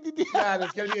 Yeah,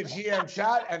 there's going to be a GM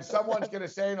chat, and someone's going to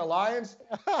say in the Lions,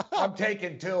 I'm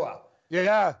taking Tua.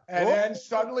 Yeah. And then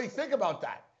suddenly think about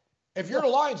that. If you're the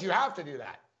Lions, you have to do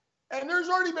that. And there's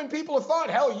already been people who thought,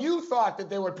 hell, you thought that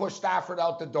they would push Stafford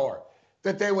out the door,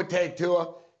 that they would take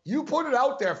Tua. You put it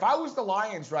out there. If I was the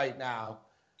Lions right now,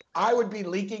 I would be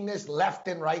leaking this left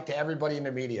and right to everybody in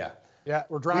the media. Yeah,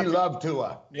 we're drafting. We love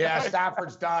Tua. Yeah,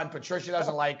 Stafford's done. Patricia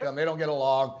doesn't like him. They don't get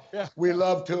along. Yeah. We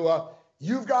love Tua.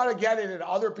 You've got to get it in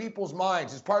other people's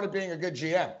minds as part of being a good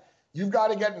GM. You've got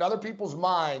to get in other people's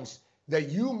minds that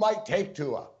you might take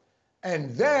Tua.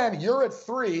 And then you're at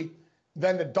 3,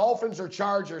 then the Dolphins or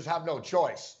Chargers have no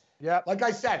choice. Yeah. Like I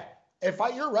said,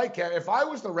 you're right, Ken. If I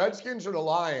was the Redskins or the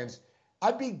Lions,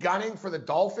 I'd be gunning for the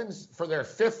Dolphins for their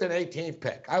 5th and 18th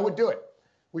pick. I would do it.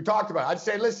 We talked about it. I'd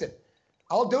say, listen,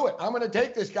 I'll do it. I'm going to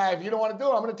take this guy. If you don't want to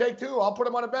do it, I'm going to take 2. I'll put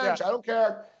him on a bench. Yeah. I don't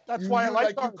care. That's why I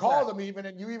like you call them even,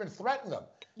 and you even threaten them.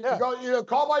 Yeah. You go,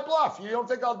 call my bluff. You don't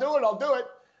think I'll do it? I'll do it.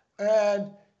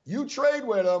 And you trade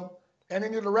with them, and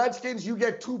then you're the Redskins, you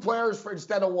get 2 players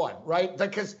instead of 1, right?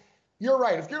 Because you're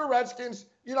right. If you're the Redskins,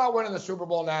 you're not winning the Super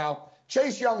Bowl now.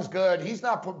 Chase Young's good. He's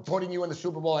not putting you in the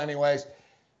Super Bowl anyways.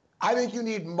 I think you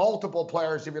need multiple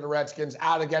players if you're the Redskins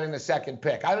out of getting the 2nd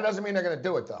pick. That doesn't mean they're going to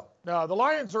do it, though. No, the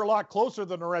Lions are a lot closer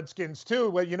than the Redskins,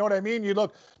 too. But you know what I mean? You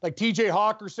look like T.J.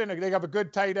 Hawkinson. They have a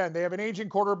good tight end. They have an aging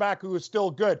quarterback who is still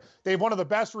good. They have one of the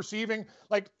best receiving.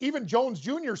 Like, even Jones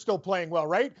Jr. is still playing well,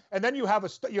 right? And then you have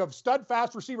stud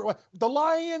fast receiver. The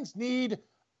Lions need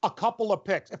a couple of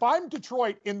picks. If I'm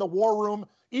Detroit in the war room,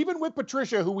 even with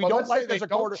Patricia, who we don't like as a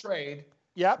quarterback. Trade.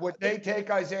 Yeah. Would they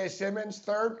take Isaiah Simmons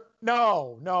 3rd?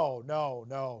 No.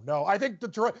 I think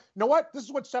Detroit, you know what? This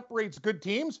is what separates good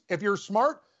teams. If you're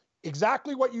smart,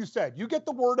 exactly what you said. You get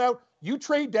the word out, you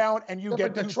trade down, and you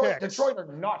get Detroit, two picks. Detroit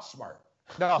are not smart.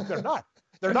 No, they're not.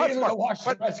 They're not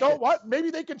smart. But you know what?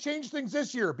 Maybe they can change things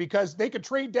this year because they could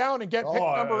trade down and get pick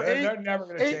number 8. They're never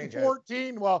going to change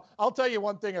 14. Well, I'll tell you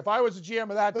one thing. If I was a GM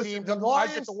of that team, I'd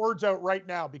get the words out right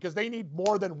now because they need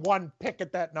more than one pick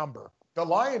at that number. The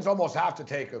Lions almost have to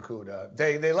take Okudah.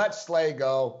 They let Slay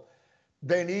go.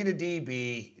 They need a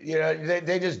DB. You know,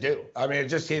 they just do. I mean,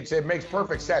 it makes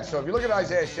perfect sense. So if you look at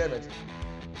Isaiah Simmons,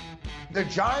 the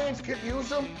Giants could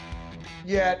use him,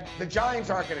 yet the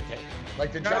Giants aren't going to take him.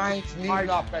 Like, the Giants need an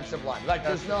offensive line. Like,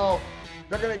 they're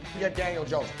going to get Daniel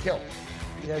Jones killed.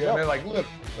 You know what I mean? Like, look,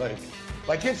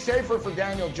 like it's safer for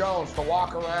Daniel Jones to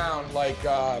walk around like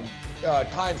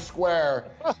Times Square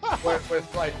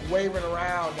with like waving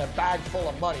around a bag full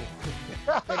of money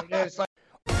than it is like.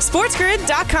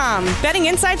 SportsGrid.com. Betting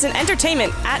insights and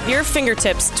entertainment at your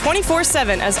fingertips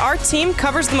 24/7 as our team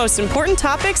covers the most important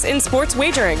topics in sports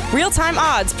wagering. Real-time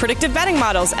odds, predictive betting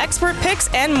models, expert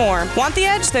picks, and more. Want the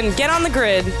edge? Then get on the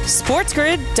grid.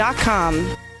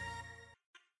 SportsGrid.com.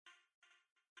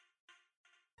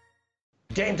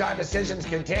 Game Time Decisions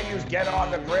continues. Get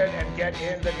on the grid and get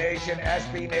in the nation.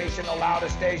 SB Nation, the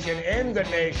loudest station in the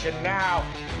nation now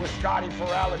with Scotty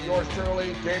Farrell and yours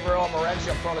truly, Gabriel Morency.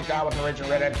 I'm throwing it down with the Raging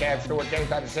Redhead Cam Stewart. Game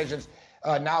Time Decisions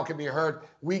now can be heard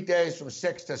weekdays from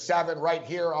 6 to 7 right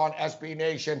here on SB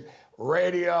Nation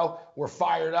Radio. We're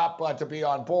fired up to be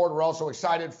on board. We're also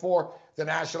excited for the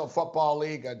National Football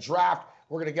League draft.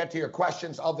 We're going to get to your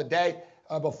questions of the day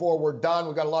before we're done.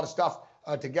 We've got a lot of stuff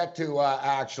to get to,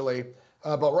 actually.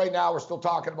 But right now, we're still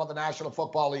talking about the National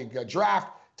Football League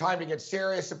draft. Time to get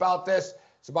serious about this.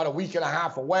 It's about a week and a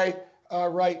half away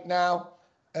right now.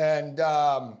 And,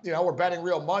 we're betting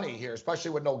real money here,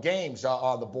 especially with no games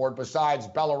on the board besides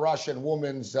Belarusian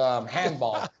women's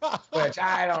handball, which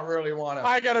I don't really want to.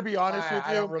 I got to be honest with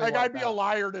you. Really I'd be a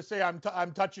liar to say I'm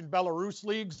touching Belarus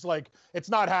leagues. Like, it's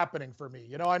not happening for me.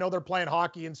 You know, I know they're playing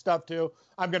hockey and stuff, too.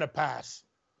 I'm going to pass.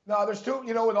 No, there's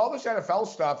with all this NFL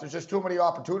stuff, there's just too many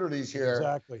opportunities here.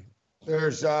 Exactly.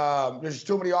 There's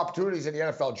too many opportunities in the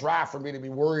NFL draft for me to be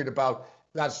worried about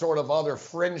that sort of other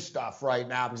fringe stuff right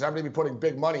now because I'm going to be putting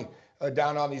big money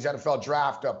down on these NFL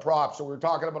draft props. So we were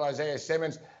talking about Isaiah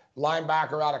Simmons,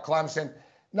 linebacker out of Clemson.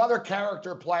 Another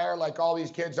character player like all these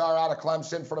kids are out of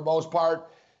Clemson for the most part.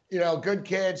 You know, good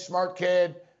kid, smart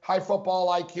kid, high football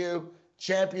IQ,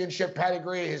 championship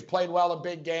pedigree, has played well in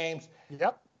big games.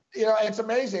 Yep. You know, it's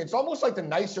amazing. It's almost like the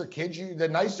nicer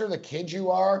the kid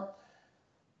you are,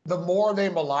 the more they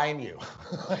malign you.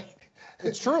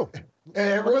 It's true. And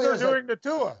it really they're is doing to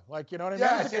Tua. Like, you know what I mean?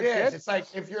 Yes, it is. It's like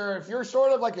if you're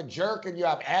sort of like a jerk and you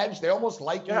have edge, they almost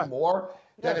like you more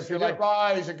than if you're like,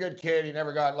 oh, he's a good kid. He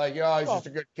never got he's just a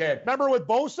good kid. Remember with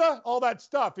Bosa, all that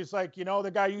stuff. It's like,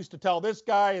 the guy used to tell this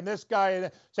guy and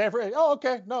say, oh,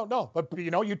 okay, no. But,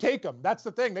 you take him. That's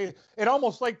the thing. It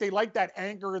almost like they like that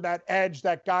anger, that edge,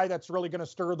 that guy that's really going to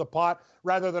stir the pot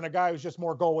rather than a guy who's just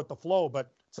more go with the flow.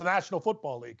 But it's the National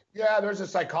Football League. Yeah, there's a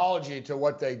psychology to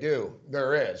what they do.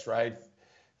 There is, right?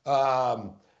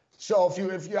 So if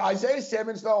you Isaiah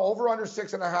Simmons, though, over under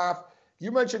 6.5,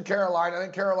 you mentioned Carolina. I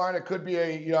think Carolina could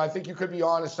be I think you could be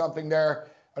on to something there.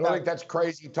 I don't think that's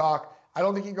crazy talk. I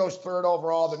don't think he goes third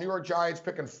overall. The New York Giants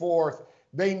picking fourth.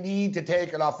 They need to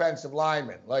take an offensive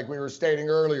lineman, like we were stating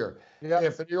earlier. Yep.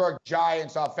 If the New York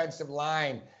Giants offensive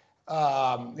line,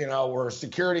 were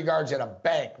security guards at a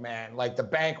bank, man, like the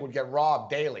bank would get robbed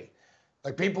daily.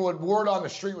 Like word on the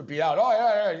street would be out. Oh,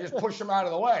 yeah, you just push them out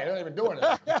of the way. They're not even doing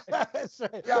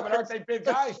it. Yeah, but aren't they big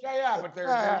guys? Yeah, but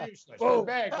they're useless. They're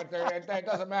big, but it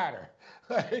doesn't matter.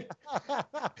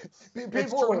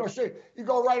 People on the street, you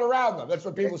go right around them. That's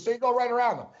what people say. You go right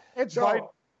around them.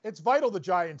 It's vital the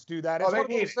Giants do that. It's one of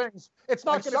those things. It's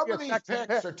not going to be some of these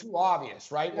picks are too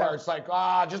obvious, right? Yeah. Where it's like,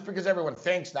 just because everyone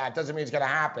thinks that doesn't mean it's going to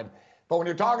happen. But when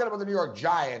you're talking about the New York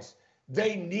Giants,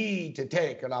 they need to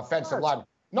take an offensive lineman.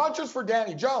 Not just for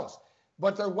Danny Jones,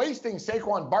 but they're wasting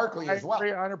Saquon Barkley as well.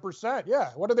 100%. Yeah.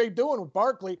 What are they doing with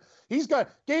Barkley?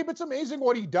 Gabe, it's amazing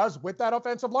what he does with that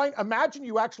offensive line. Imagine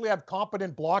you actually have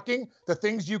competent blocking, the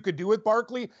things you could do with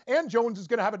Barkley, and Jones is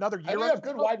going to have another year. And they have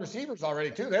good wide receivers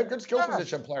already, too. They have good skill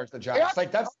position players, the Giants.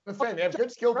 That's the thing. They have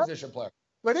good skill position players.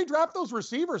 When they draft those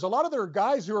receivers, a lot of their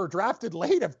guys who are drafted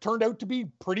late have turned out to be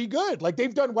pretty good. Like,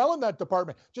 they've done well in that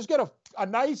department. Just get a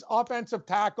nice offensive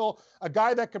tackle, a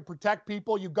guy that can protect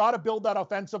people. You got to build that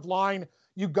offensive line.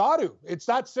 You got to. It's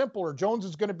that simple, or Jones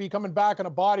is going to be coming back in a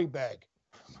body bag.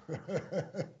 And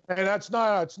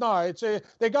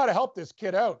they got to help this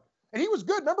kid out. And he was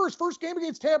good. Remember his first game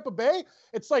against Tampa Bay?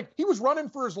 It's like he was running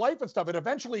for his life and stuff. It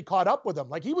eventually caught up with him.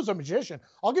 Like, he was a magician.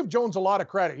 I'll give Jones a lot of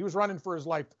credit. He was running for his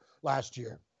life last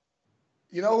year.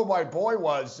 You know who my boy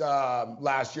was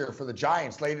last year for the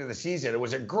Giants late in the season? It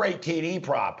was a great TD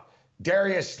prop.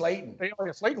 Darius Slayton.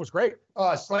 Slayton was great.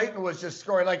 Slayton was just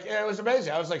scoring. Like, it was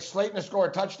amazing. I was like, Slayton to score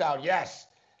a touchdown, yes.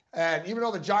 And even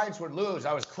though the Giants would lose,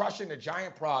 I was crushing the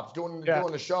Giant props, doing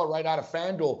the show right out of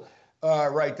FanDuel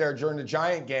right there during the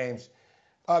Giant games.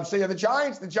 The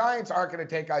Giants aren't going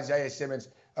to take Isaiah Simmons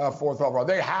fourth overall.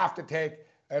 They have to take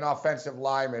an offensive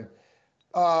lineman.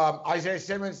 Isaiah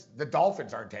Simmons, the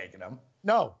Dolphins aren't taking him.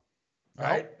 No.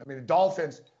 Right? I mean, the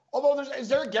Dolphins, although is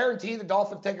there a guarantee the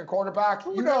Dolphins take a quarterback?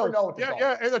 Who You knows? never know with the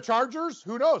Dolphins. And the Chargers,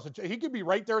 who knows? He could be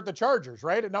right there at the Chargers,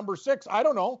 right? At number 6. I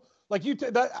don't know. Like,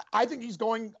 I think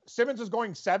Simmons is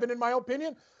going 7 in my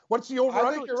opinion. What's the over?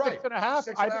 I think you're right. 6.5.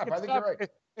 I think you're right.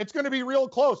 It's going to be real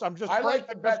close. I'm just. I like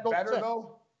to bet better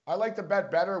though. I like to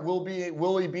bet better. Will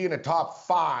he be in the top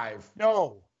 5?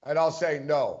 No. And I'll say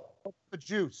no. The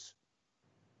juice.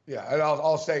 Yeah, and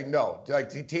I'll say no. Like,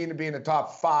 the team to be in the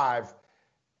top 5,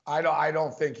 I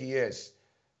don't think he is.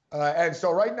 And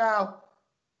so right now,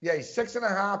 yeah, he's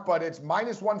 6.5, but it's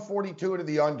minus 142 to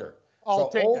the under. I'll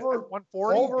take over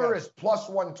 140. Over is plus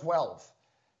 112.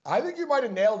 I think you might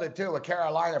have nailed it too with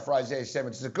Carolina for Isaiah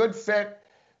Simmons. It's a good fit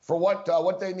for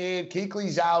what they need.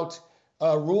 Kuechly's out.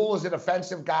 Rule is an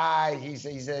offensive guy. He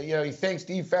thinks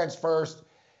defense first.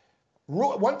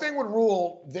 One thing with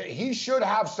Rule, he should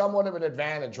have somewhat of an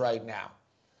advantage right now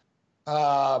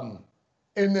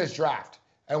in this draft.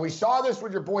 And we saw this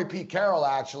with your boy Pete Carroll,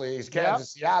 actually. He's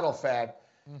Kansas Seattle fan.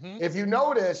 Mm-hmm. If you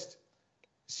noticed,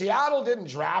 Seattle didn't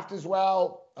draft as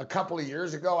well a couple of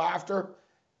years ago after.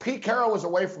 Pete Carroll was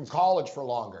away from college for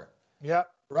longer. Yeah.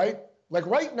 Right? Like,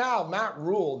 right now, Matt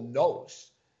Rule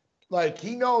knows. Like,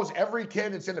 he knows every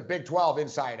kid that's in the Big 12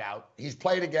 inside out. He's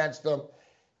played against them.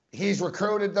 He's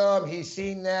recruited them. He's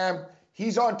seen them.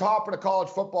 He's on top of the college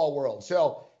football world.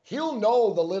 So he'll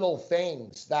know the little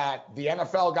things that the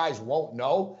NFL guys won't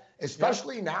know,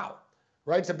 especially now.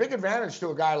 Right? It's a big advantage to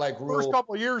a guy like Rule. First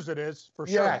couple of years it is, for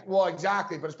sure. Yeah, well,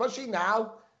 exactly. But especially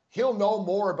now, he'll know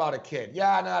more about a kid.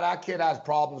 Yeah, no, that kid has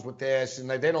problems with this, and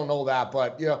they don't know that.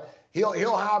 But,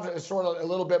 he'll have a sort of a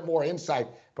little bit more insight.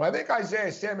 But I think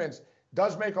Isaiah Simmons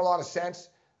does make a lot of sense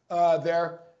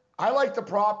there. I like the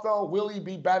prop, though. Will he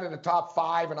be bet in the top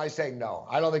 5? And I say no.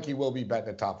 I don't think he will be bet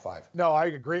in the top 5. No, I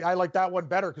agree. I like that one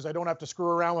better because I don't have to screw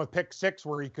around with pick 6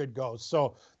 where he could go.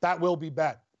 So that will be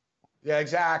bet. Yeah,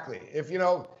 exactly. If,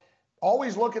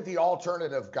 always look at the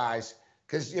alternative, guys,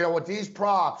 because, with these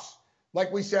props,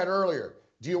 like we said earlier,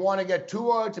 do you want to get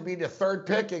Tua to be the 3rd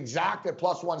pick exact at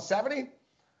plus 170?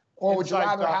 Or would you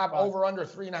rather have over under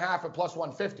 3.5 at plus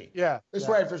 150? Yeah. This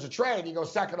way, if there's a trade, he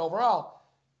goes 2nd overall.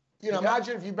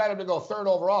 Imagine if you bet him to go 3rd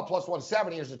overall plus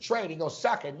 170, there's a trade, he goes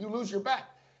 2nd, you lose your bet.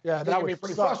 Yeah, that would be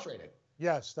pretty frustrating.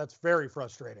 Yes, that's very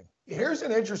frustrating. Here's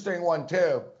an interesting one,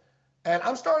 too. And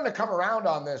I'm starting to come around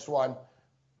on this one.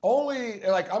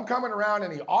 I'm coming around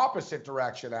in the opposite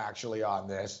direction, actually, on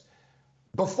this.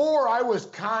 Before, I was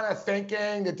kind of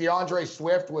thinking that DeAndre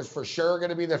Swift was for sure going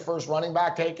to be the first running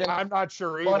back taken. I'm not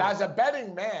sure either. But as a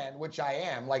betting man, which I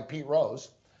am, like Pete Rose,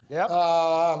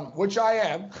 which I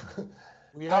am,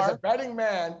 as a betting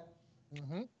man,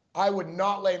 I would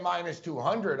not lay minus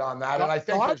 200 on that. And I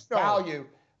think there's value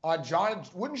on John.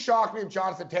 Wouldn't shock me if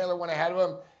Jonathan Taylor went ahead of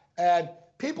him. And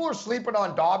people are sleeping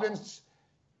on Dobbins.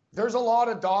 There's a lot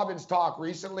of Dobbins talk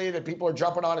recently that people are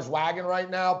jumping on his wagon right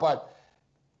now, but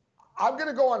I'm going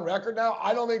to go on record now.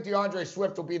 I don't think DeAndre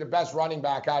Swift will be the best running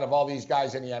back out of all these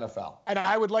guys in the NFL. And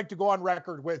I would like to go on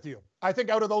record with you. I think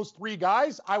out of those 3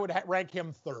 guys, I would rank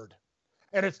him 3rd.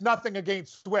 And it's nothing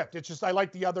against Swift. It's just I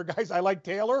like the other guys. I like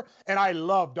Taylor, and I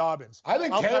love Dobbins. I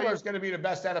think Taylor's going to be the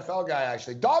best NFL guy,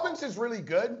 actually. Dobbins is really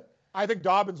good. I think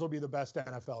Dobbins will be the best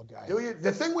NFL guy. Do you?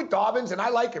 The thing with Dobbins, and I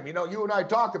like him, you and I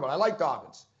talked about it, I like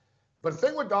Dobbins. But the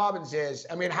thing with Dobbins is,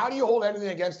 how do you hold anything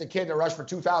against a kid that rushed for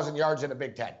 2,000 yards in the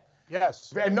Big Ten?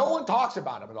 Yes. And no one talks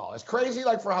about him at all. It's crazy,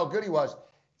 for how good he was.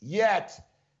 Yet,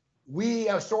 we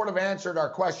have sort of answered our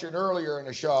question earlier in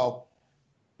the show.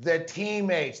 The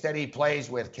teammates that he plays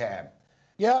with, Cam.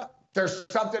 Yeah. There's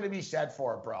something to be said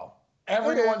for it, bro.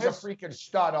 Everyone's a freaking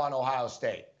stud on Ohio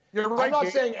State. You're right. I'm not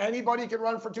saying anybody can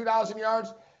run for 2,000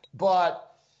 yards,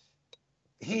 but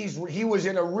he was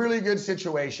in a really good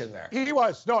situation there. He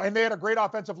was. No, and they had a great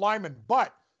offensive lineman.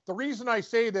 But the reason I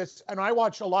say this, and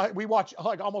we watch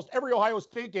like almost every Ohio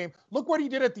State game, look what he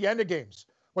did at the end of games.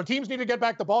 When teams need to get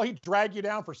back the ball, he'd drag you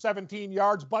down for 17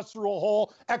 yards, bust through a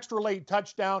hole, extra late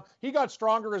touchdown. He got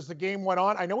stronger as the game went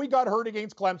on. I know he got hurt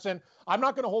against Clemson. I'm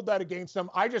not going to hold that against him.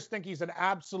 I just think he's an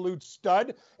absolute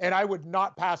stud, and I would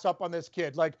not pass up on this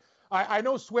kid. Like, I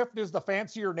know Swift is the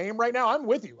fancier name right now. I'm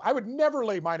with you. I would never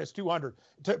lay minus 200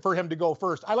 for him to go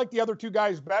first. I like the other two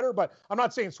guys better, but I'm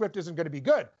not saying Swift isn't going to be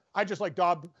good. I just like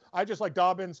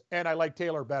Dobbins, and I like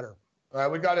Taylor better.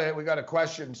 We got a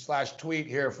question/tweet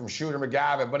here from Shooter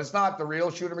McGavin, but it's not the real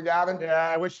Shooter McGavin. Yeah,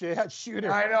 I wish you had Shooter.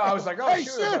 I know. I was like, oh, hey,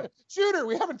 Shooter,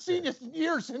 we haven't seen you in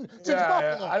years since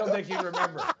Buffalo. I don't think he'd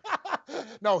remember.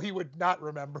 No, he would not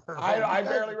remember. I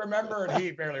barely remember, and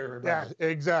he barely remembers. Yeah,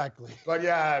 exactly. But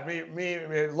yeah, me,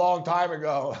 a long time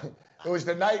ago, it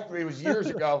was years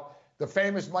ago, the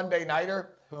famous Monday Nighter.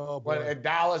 Oh, when in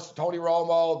Dallas, Tony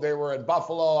Romo, they were in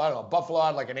Buffalo. I don't know. Buffalo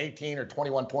had like an 18 or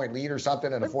 21 point lead or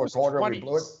something in the fourth quarter. We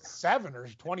blew it. 7 or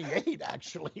 28,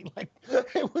 actually. Like,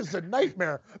 it was a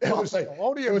nightmare. It was like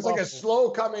a slow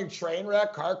coming train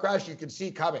wreck, car crash you could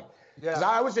see coming. Yeah. Because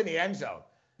I was in the end zone.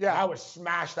 Yeah. I was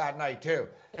smashed that night too.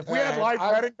 If we had live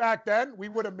betting back then, we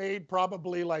would have made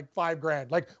probably like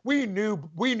 $5,000. Like we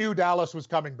knew Dallas was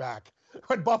coming back.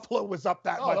 When Buffalo was up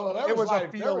that much, it was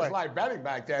live betting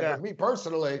back then. Yeah. But me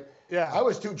personally, I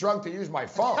was too drunk to use my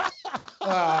phone.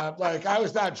 Like I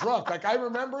was that drunk. Like I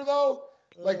remember though,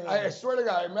 like I swear to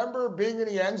God, I remember being in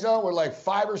the end zone with like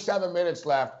 5 or 7 minutes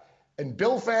left, and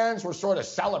Bill fans were sort of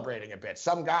celebrating a bit.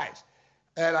 Some guys,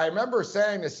 and I remember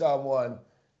saying to someone,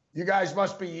 "You guys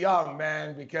must be young,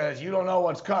 man, because you don't know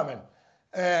what's coming."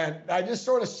 And I just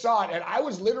sort of saw it, and I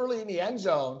was literally in the end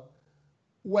zone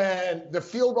when the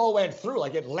field goal went through.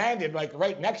 Like it landed like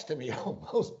right next to me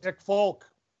almost. Dick Folk.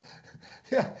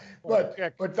 Yeah, but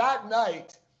that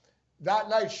night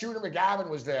Shooter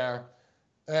McGavin was there,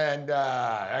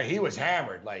 and he was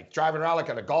hammered, like driving around like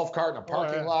in a golf cart in a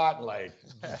parking lot, and like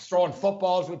throwing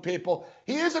footballs with people.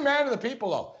 He is a man of the people,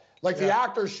 though. Like the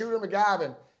actor Shooter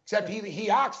McGavin, except he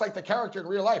acts like the character in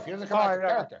real life. He doesn't come out the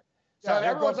character. So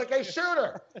everyone's like, "Hey,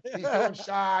 Shooter!" He's doing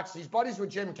shots. He's buddies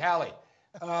with Jim Kelly.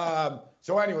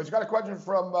 So anyways, we got a question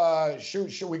from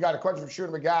we got a question from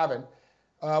Shooter McGavin,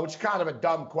 which is kind of a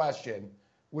dumb question.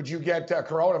 Would you get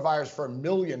coronavirus for $1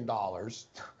 million?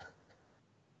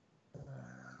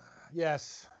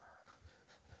 Yes.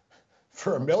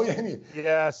 For $1 million?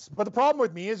 Yes. But the problem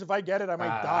with me is if I get it, I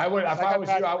might die. If I was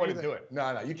you, I wouldn't do it.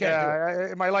 No, you can't do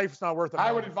it. My life's not worth it.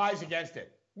 I would advise against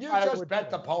it. You just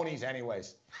bet the ponies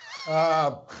anyways.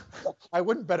 I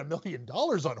wouldn't bet $1 million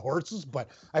on horses, but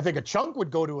I think a chunk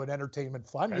would go to an entertainment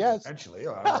fund. Yes. Eventually.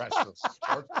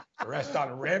 The rest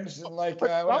on ribs and like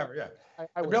whatever. Yeah.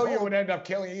 $1 million would end up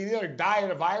killing you. You either die of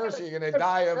the virus or you're going to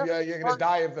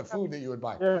die of the food that you would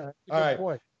buy. Yeah. All right.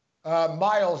 Point.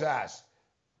 Miles asks,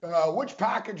 which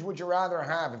package would you rather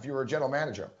have if you were a general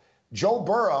manager? Joe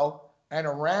Burrow and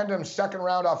a random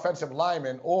second-round offensive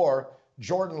lineman, or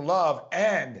Jordan Love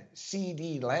and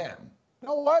CeeDee Lamb? You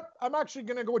know what? I'm actually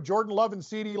going to go with Jordan Love and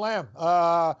CeeDee Lamb.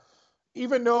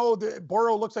 Even though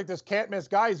Burrow looks like this can't-miss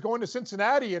guy, he's going to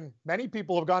Cincinnati, and many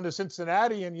people have gone to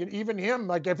Cincinnati, and even him,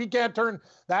 like if he can't turn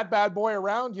that bad boy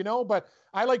around, but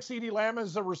I like CeeDee Lamb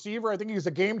as a receiver. I think he's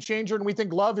a game changer, and we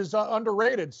think Love is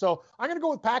underrated. So I'm going to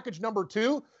go with package number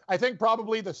 2. I think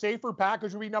probably the safer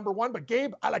package would be number 1, but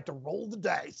Gabe, I like to roll the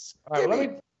dice. All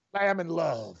right, Lamb and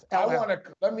Love.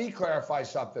 Let me clarify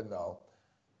something, though.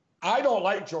 I don't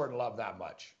like Jordan Love that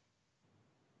much,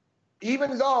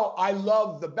 even though I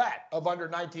love the bet of under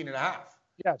 19.5.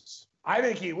 Yes. I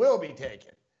think he will be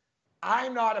taken.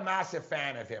 I'm not a massive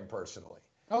fan of him personally.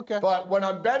 Okay. But when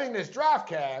I'm betting this draft,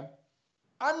 Cam,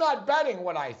 I'm not betting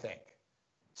what I think.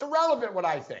 It's irrelevant what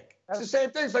I think. It's the same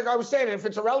thing. It's like I was saying, if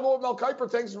it's irrelevant what Mel Kiper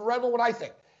thinks, it's irrelevant what I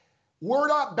think. We're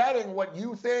not betting what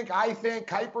you think, I think,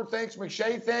 Kiper thinks,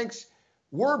 McShay thinks.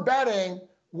 We're betting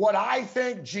what I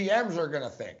think GMs are going to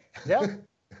think. Yeah,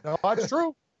 no, that's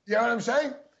true. You know what I'm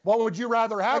saying? What would you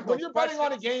rather have? Like when you're betting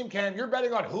on a game, Cam, you're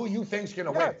betting on who you think's going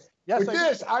to win. Yes, With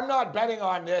this, I'm not betting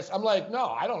on this. I'm like, no,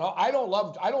 I don't know. I don't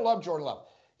love Jordan Love.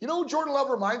 You know who Jordan Love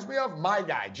reminds me of? My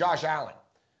guy, Josh Allen.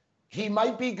 He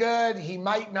might be good. He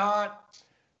might not.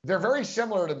 They're very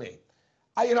similar to me.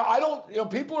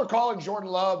 People are calling Jordan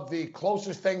Love the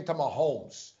closest thing to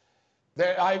Mahomes.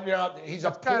 He's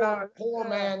a poor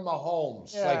man Mahomes,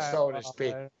 so to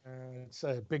speak. It's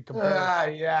a big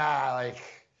comparison. Like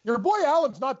your boy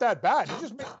Allen's not that bad. He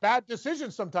just makes bad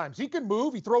decisions sometimes. He can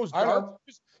move. He throws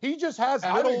darts. He just has.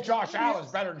 I think Josh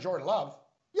Allen's better than Jordan Love.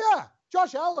 Yeah,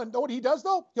 Josh Allen. Know what he does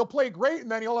though? He'll play great, and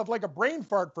then he'll have like a brain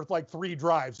fart for like 3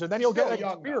 drives, and then he'll get like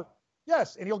a spear.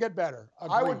 Yes, and he'll get better.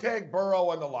 Agreed. I would take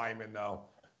Burrow and the lineman though.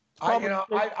 I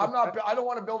don't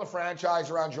want to build a franchise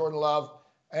around Jordan Love.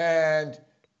 And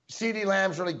CeeDee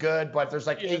Lamb's really good, but there's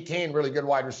like 18 really good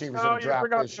wide receivers in the draft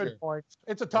this year. Points.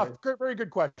 It's a tough, very good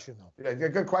question, though. Yeah,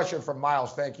 good question from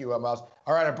Miles. Thank you, Miles.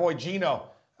 All right, our boy Gino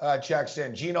checks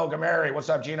in. Gino Gameri. What's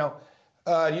up, Gino?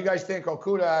 You guys think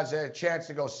Okudah has a chance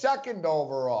to go second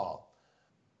overall?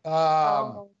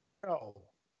 No.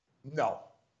 No.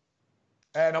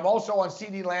 And I'm also on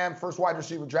CeeDee Lamb, first wide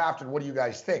receiver drafted. What do you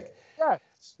guys think? Yes.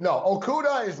 No,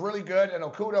 Okudah is really good, and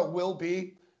Okudah will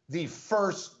be the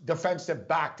first defensive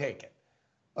back taken.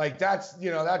 Like that's a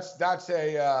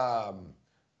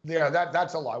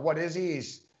lot. What is he?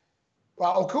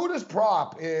 Okudah's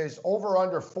prop is over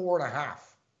under 4.5.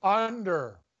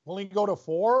 Under. Will he go to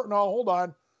 4? No, hold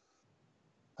on.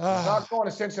 He's not going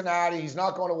to Cincinnati. He's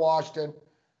not going to Washington.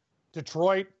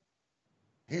 Detroit.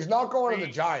 He's not going to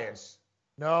the Giants.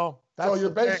 No. So you're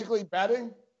basically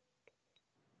betting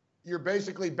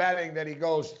that he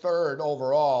goes third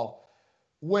overall,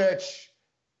 which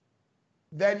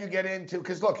then you get into,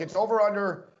 because look, it's over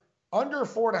under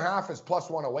 4.5 is plus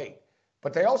 108,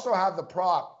 but they also have the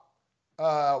prop,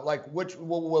 like which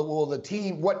will the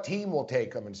team, what team will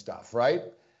take him and stuff, right?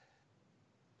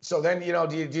 So then, do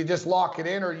you just lock it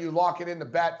in, or you lock it in the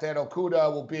bet that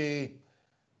Okudah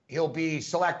he'll be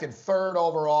selected third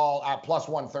overall at plus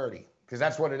 130, because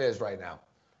that's what it is right now.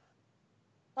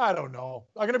 I don't know.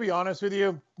 I'm going to be honest with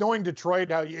you. Knowing Detroit,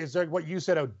 what you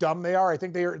said, how dumb they are, I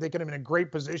think they can be in a great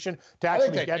position to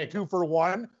actually get 2 for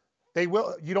 1. They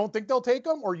will. You don't think they'll take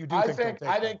them, or you do think they'll take them?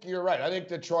 I think you're right. I think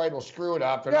Detroit will screw it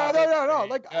up. No.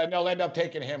 And they'll end up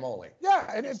taking him only. Yeah,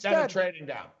 and instead of trading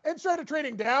down. Instead of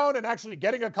trading down and actually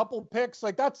getting a couple picks,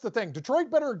 like that's the thing.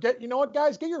 Detroit better get, you know what,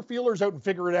 guys, get your feelers out and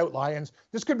figure it out, Lions.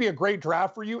 This could be a great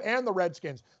draft for you and the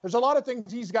Redskins. There's a lot of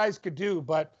things these guys could do,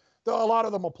 but a lot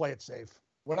of them will play it safe.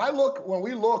 When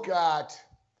we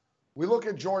look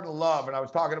at Jordan Love, and I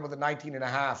was talking about the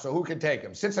 19.5. So who can take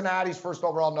him? Cincinnati's first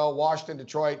overall, no. Washington,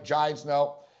 Detroit, Giants,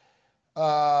 no.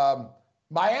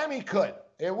 Miami could.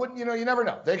 It wouldn't. You never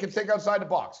know. They could think outside the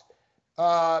box.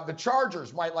 The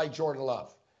Chargers might like Jordan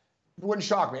Love. It wouldn't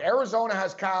shock me. Arizona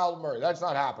has Kyle Murray. That's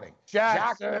not happening.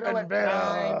 Jacksonville at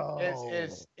 9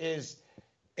 is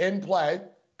in play.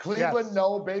 Cleveland,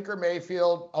 no. Baker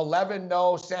Mayfield. 11,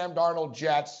 no. Sam Darnold,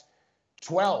 Jets.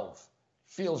 12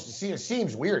 it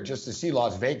seems weird just to see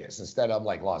Las Vegas instead of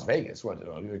like Las Vegas. What are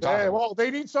you talking about? Well, they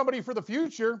need somebody for the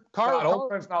future.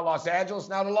 It's not Los Angeles,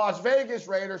 now the Las Vegas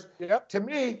Raiders. Yep. To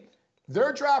me,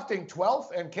 they're drafting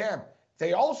 12th, and Cam,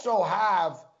 they also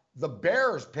have the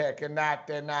Bears pick in that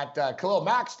Khalil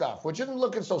Mack stuff, which isn't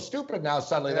looking so stupid now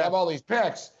suddenly. Yeah. They have all these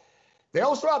picks. They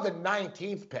also have the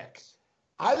 19th pick.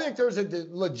 I think there's a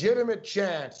legitimate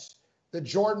chance that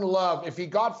Jordan Love, if he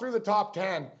got through the top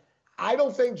 10, I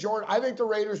think the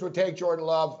Raiders would take Jordan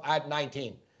Love at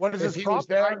 19. What is his prop? He was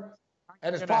there,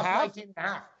 and his prop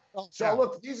 19.5. So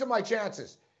look, these are my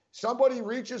chances. Somebody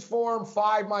reaches for him,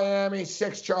 5 Miami,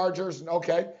 6 Chargers, and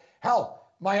okay. Hell,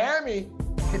 Miami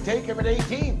could take him at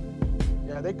 18.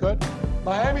 Yeah, they could.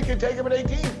 Miami could take him at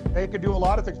 18. They could do a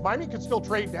lot of things. Miami could still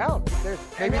trade down. The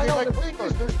thing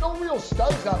is, there's no real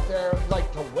studs out there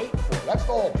like to wait for. That's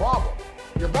the whole problem.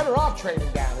 You're better off trading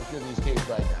down if you're these teams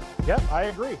right now. Yeah, I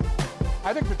agree.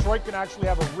 I think Detroit can actually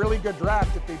have a really good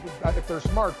draft if they're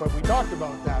smart, but we talked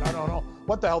about that. I don't know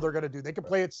what the hell they're going to do. They can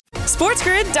play it.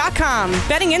 SportsGrid.com.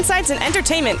 Betting insights and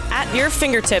entertainment at your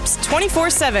fingertips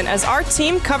 24/7 as our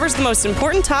team covers the most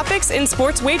important topics in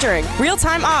sports wagering.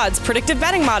 Real-time odds, predictive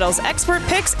betting models, expert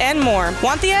picks, and more.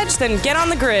 Want the edge? Then get on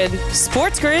the grid.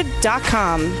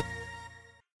 SportsGrid.com.